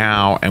me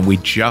now, and we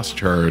just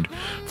heard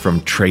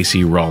from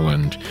Tracy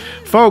Rowland.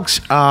 Folks,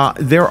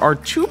 there are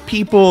two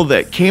people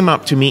that came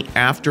up to me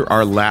after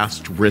our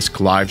last Risk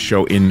Live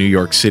show in New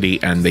York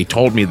City, and they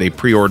told me they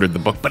pre-ordered the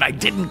book, but I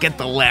didn't get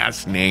the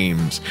last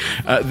names.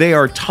 They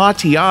are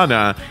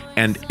Tatiana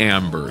and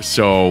Amber.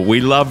 So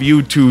we love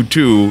you two,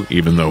 too,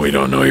 even though we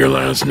don't know your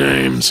last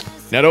names.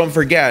 Now, don't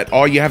forget,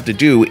 all you have to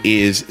do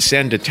is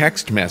send a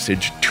text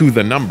message to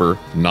the number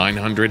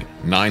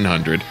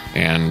 900-900,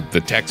 and the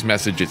text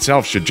message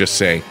itself should just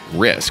say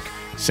RISK.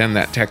 Send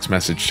that text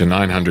message to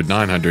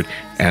 900-900,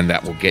 and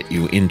that will get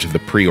you into the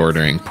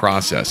pre-ordering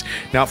process.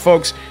 Now,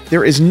 folks,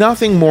 there is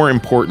nothing more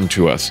important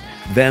to us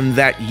than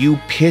that you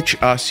pitch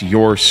us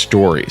your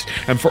stories.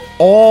 And for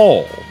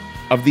all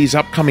of these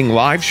upcoming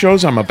live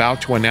shows I'm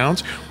about to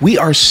announce, we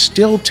are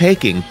still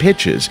taking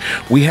pitches.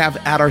 We have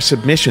at our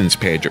submissions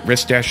page at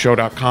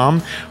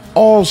risk-show.com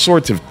all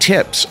sorts of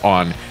tips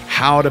on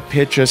how to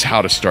pitch us,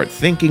 how to start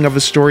thinking of a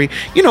story.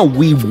 You know,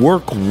 we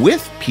work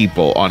with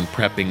people on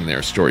prepping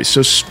their stories.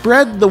 So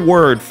spread the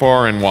word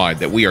far and wide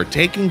that we are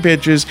taking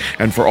pitches.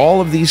 And for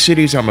all of these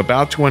cities I'm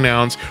about to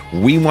announce,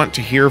 we want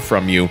to hear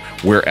from you.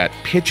 We're at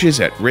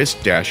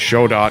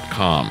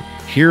pitches@risk-show.com.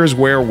 Here's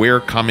where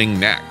we're coming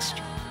next.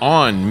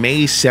 On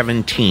May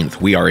 17th,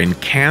 we are in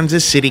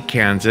Kansas City,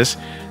 Kansas.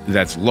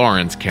 That's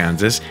Lawrence,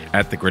 Kansas,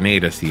 at the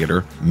Grenada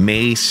Theater,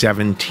 May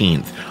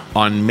 17th.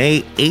 On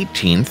May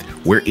 18th,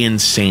 we're in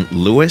St.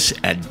 Louis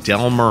at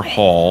Delmer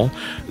Hall.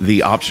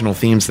 The optional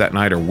themes that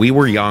night are We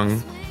Were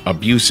Young,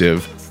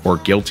 Abusive, or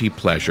Guilty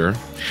Pleasure.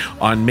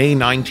 On May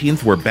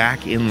 19th, we're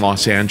back in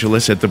Los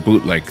Angeles at the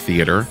Bootleg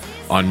Theater.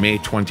 On May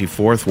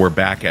 24th, we're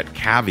back at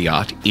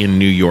Caveat in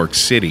New York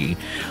City.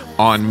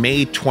 On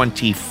May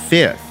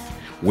 25th,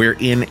 we're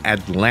in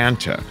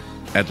Atlanta.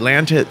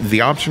 Atlanta,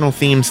 the optional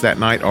themes that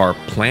night are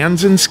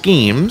Plans and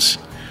Schemes,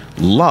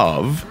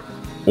 Love,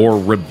 or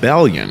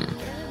Rebellion.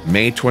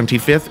 May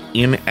 25th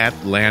in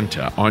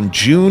Atlanta. On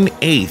June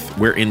 8th,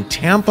 we're in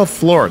Tampa,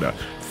 Florida.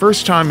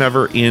 First time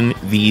ever in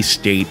the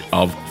state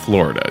of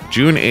Florida.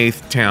 June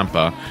 8th,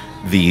 Tampa.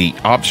 The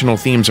optional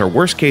themes are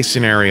Worst Case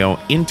Scenario,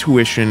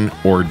 Intuition,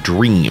 or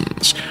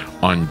Dreams.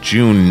 On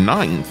June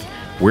 9th,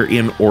 we're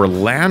in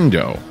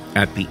Orlando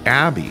at the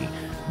Abbey.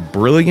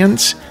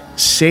 Brilliance,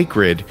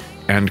 Sacred,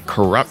 and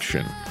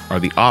Corruption are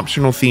the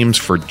optional themes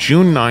for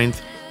June 9th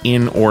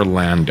in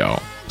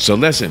Orlando. So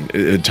listen,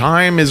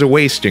 time is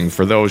a-wasting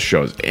for those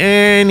shows.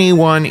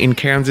 Anyone in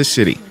Kansas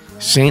City,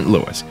 St.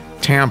 Louis,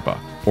 Tampa,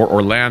 or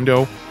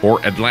Orlando, or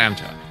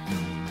Atlanta,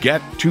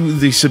 get to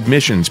the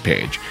submissions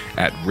page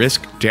at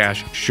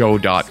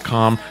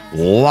risk-show.com.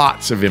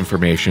 Lots of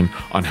information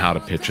on how to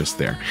pitch us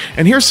there.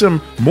 And here's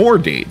some more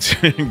dates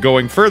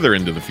going further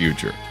into the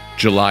future.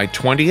 July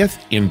 20th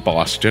in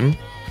Boston,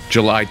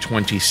 July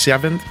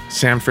 27th,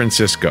 San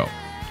Francisco,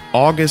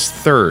 August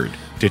 3rd,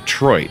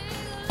 Detroit,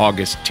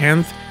 August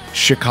 10th,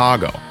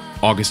 Chicago,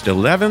 August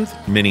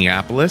 11th,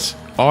 Minneapolis,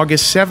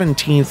 August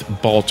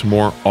 17th,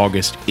 Baltimore,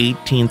 August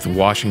 18th,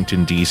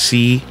 Washington,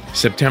 D.C.,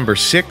 September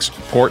 6th,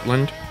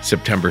 Portland,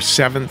 September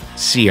 7th,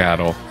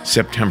 Seattle,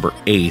 September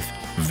 8th,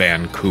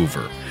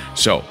 Vancouver.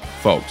 So,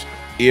 folks,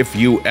 if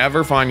you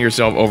ever find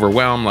yourself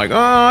overwhelmed, like, oh,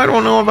 I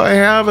don't know if I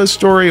have a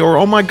story, or,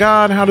 oh my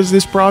God, how does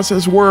this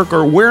process work,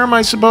 or where am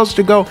I supposed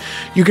to go?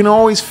 You can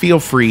always feel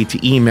free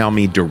to email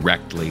me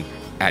directly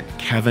at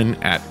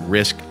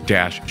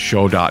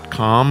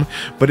kevin@risk-show.com.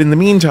 But in the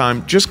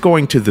meantime, just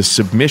going to the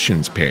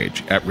submissions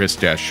page at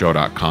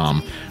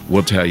risk-show.com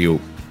will tell you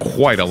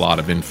quite a lot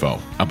of info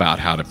about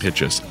how to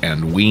pitch us,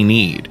 and we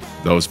need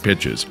those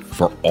pitches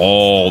for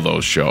all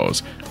those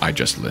shows I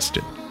just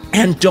listed.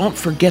 And don't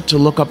forget to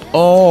look up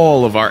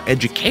all of our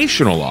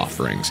educational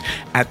offerings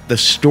at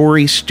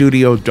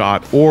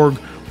thestorystudio.org.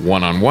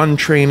 One-on-one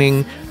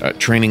training,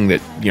 training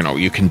that,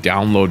 you can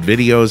download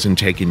videos and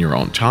take in your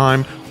own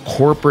time,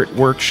 corporate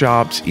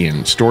workshops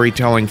in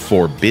storytelling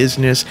for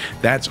business.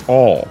 That's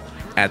all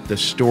at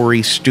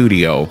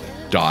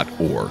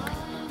thestorystudio.org.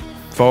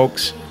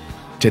 Folks,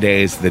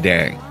 today's the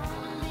day.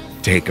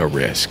 Take a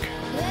risk.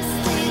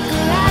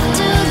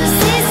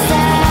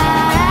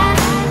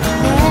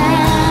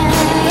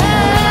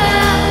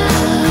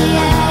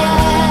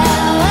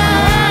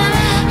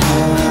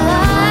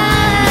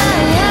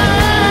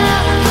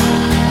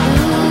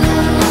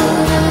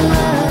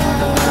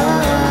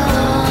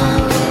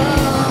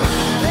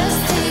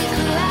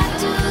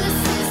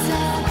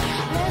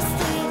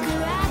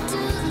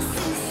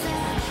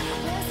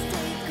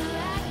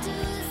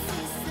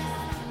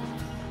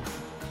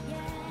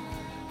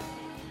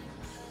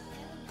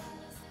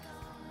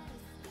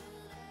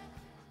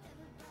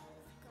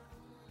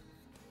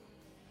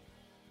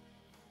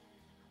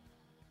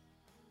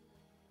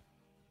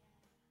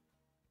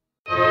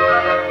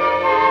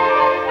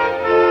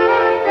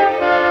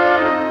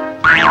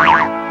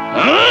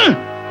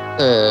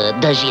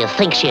 Does you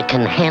think she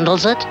can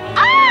handles it?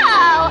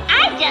 Oh,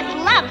 I just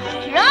love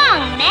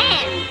strong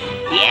men.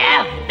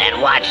 Yeah?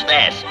 Then watch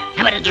this.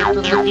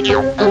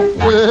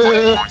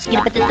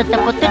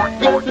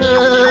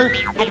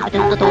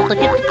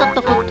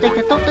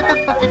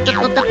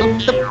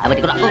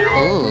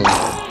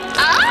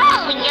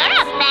 you're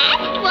a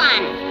fast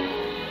one.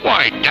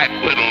 Why, that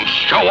little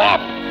show-up.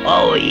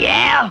 Oh,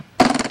 yeah?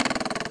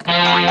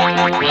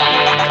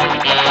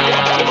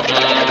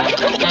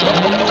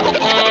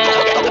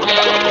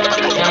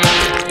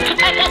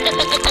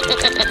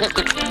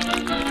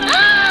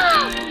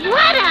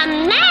 What a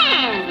mess!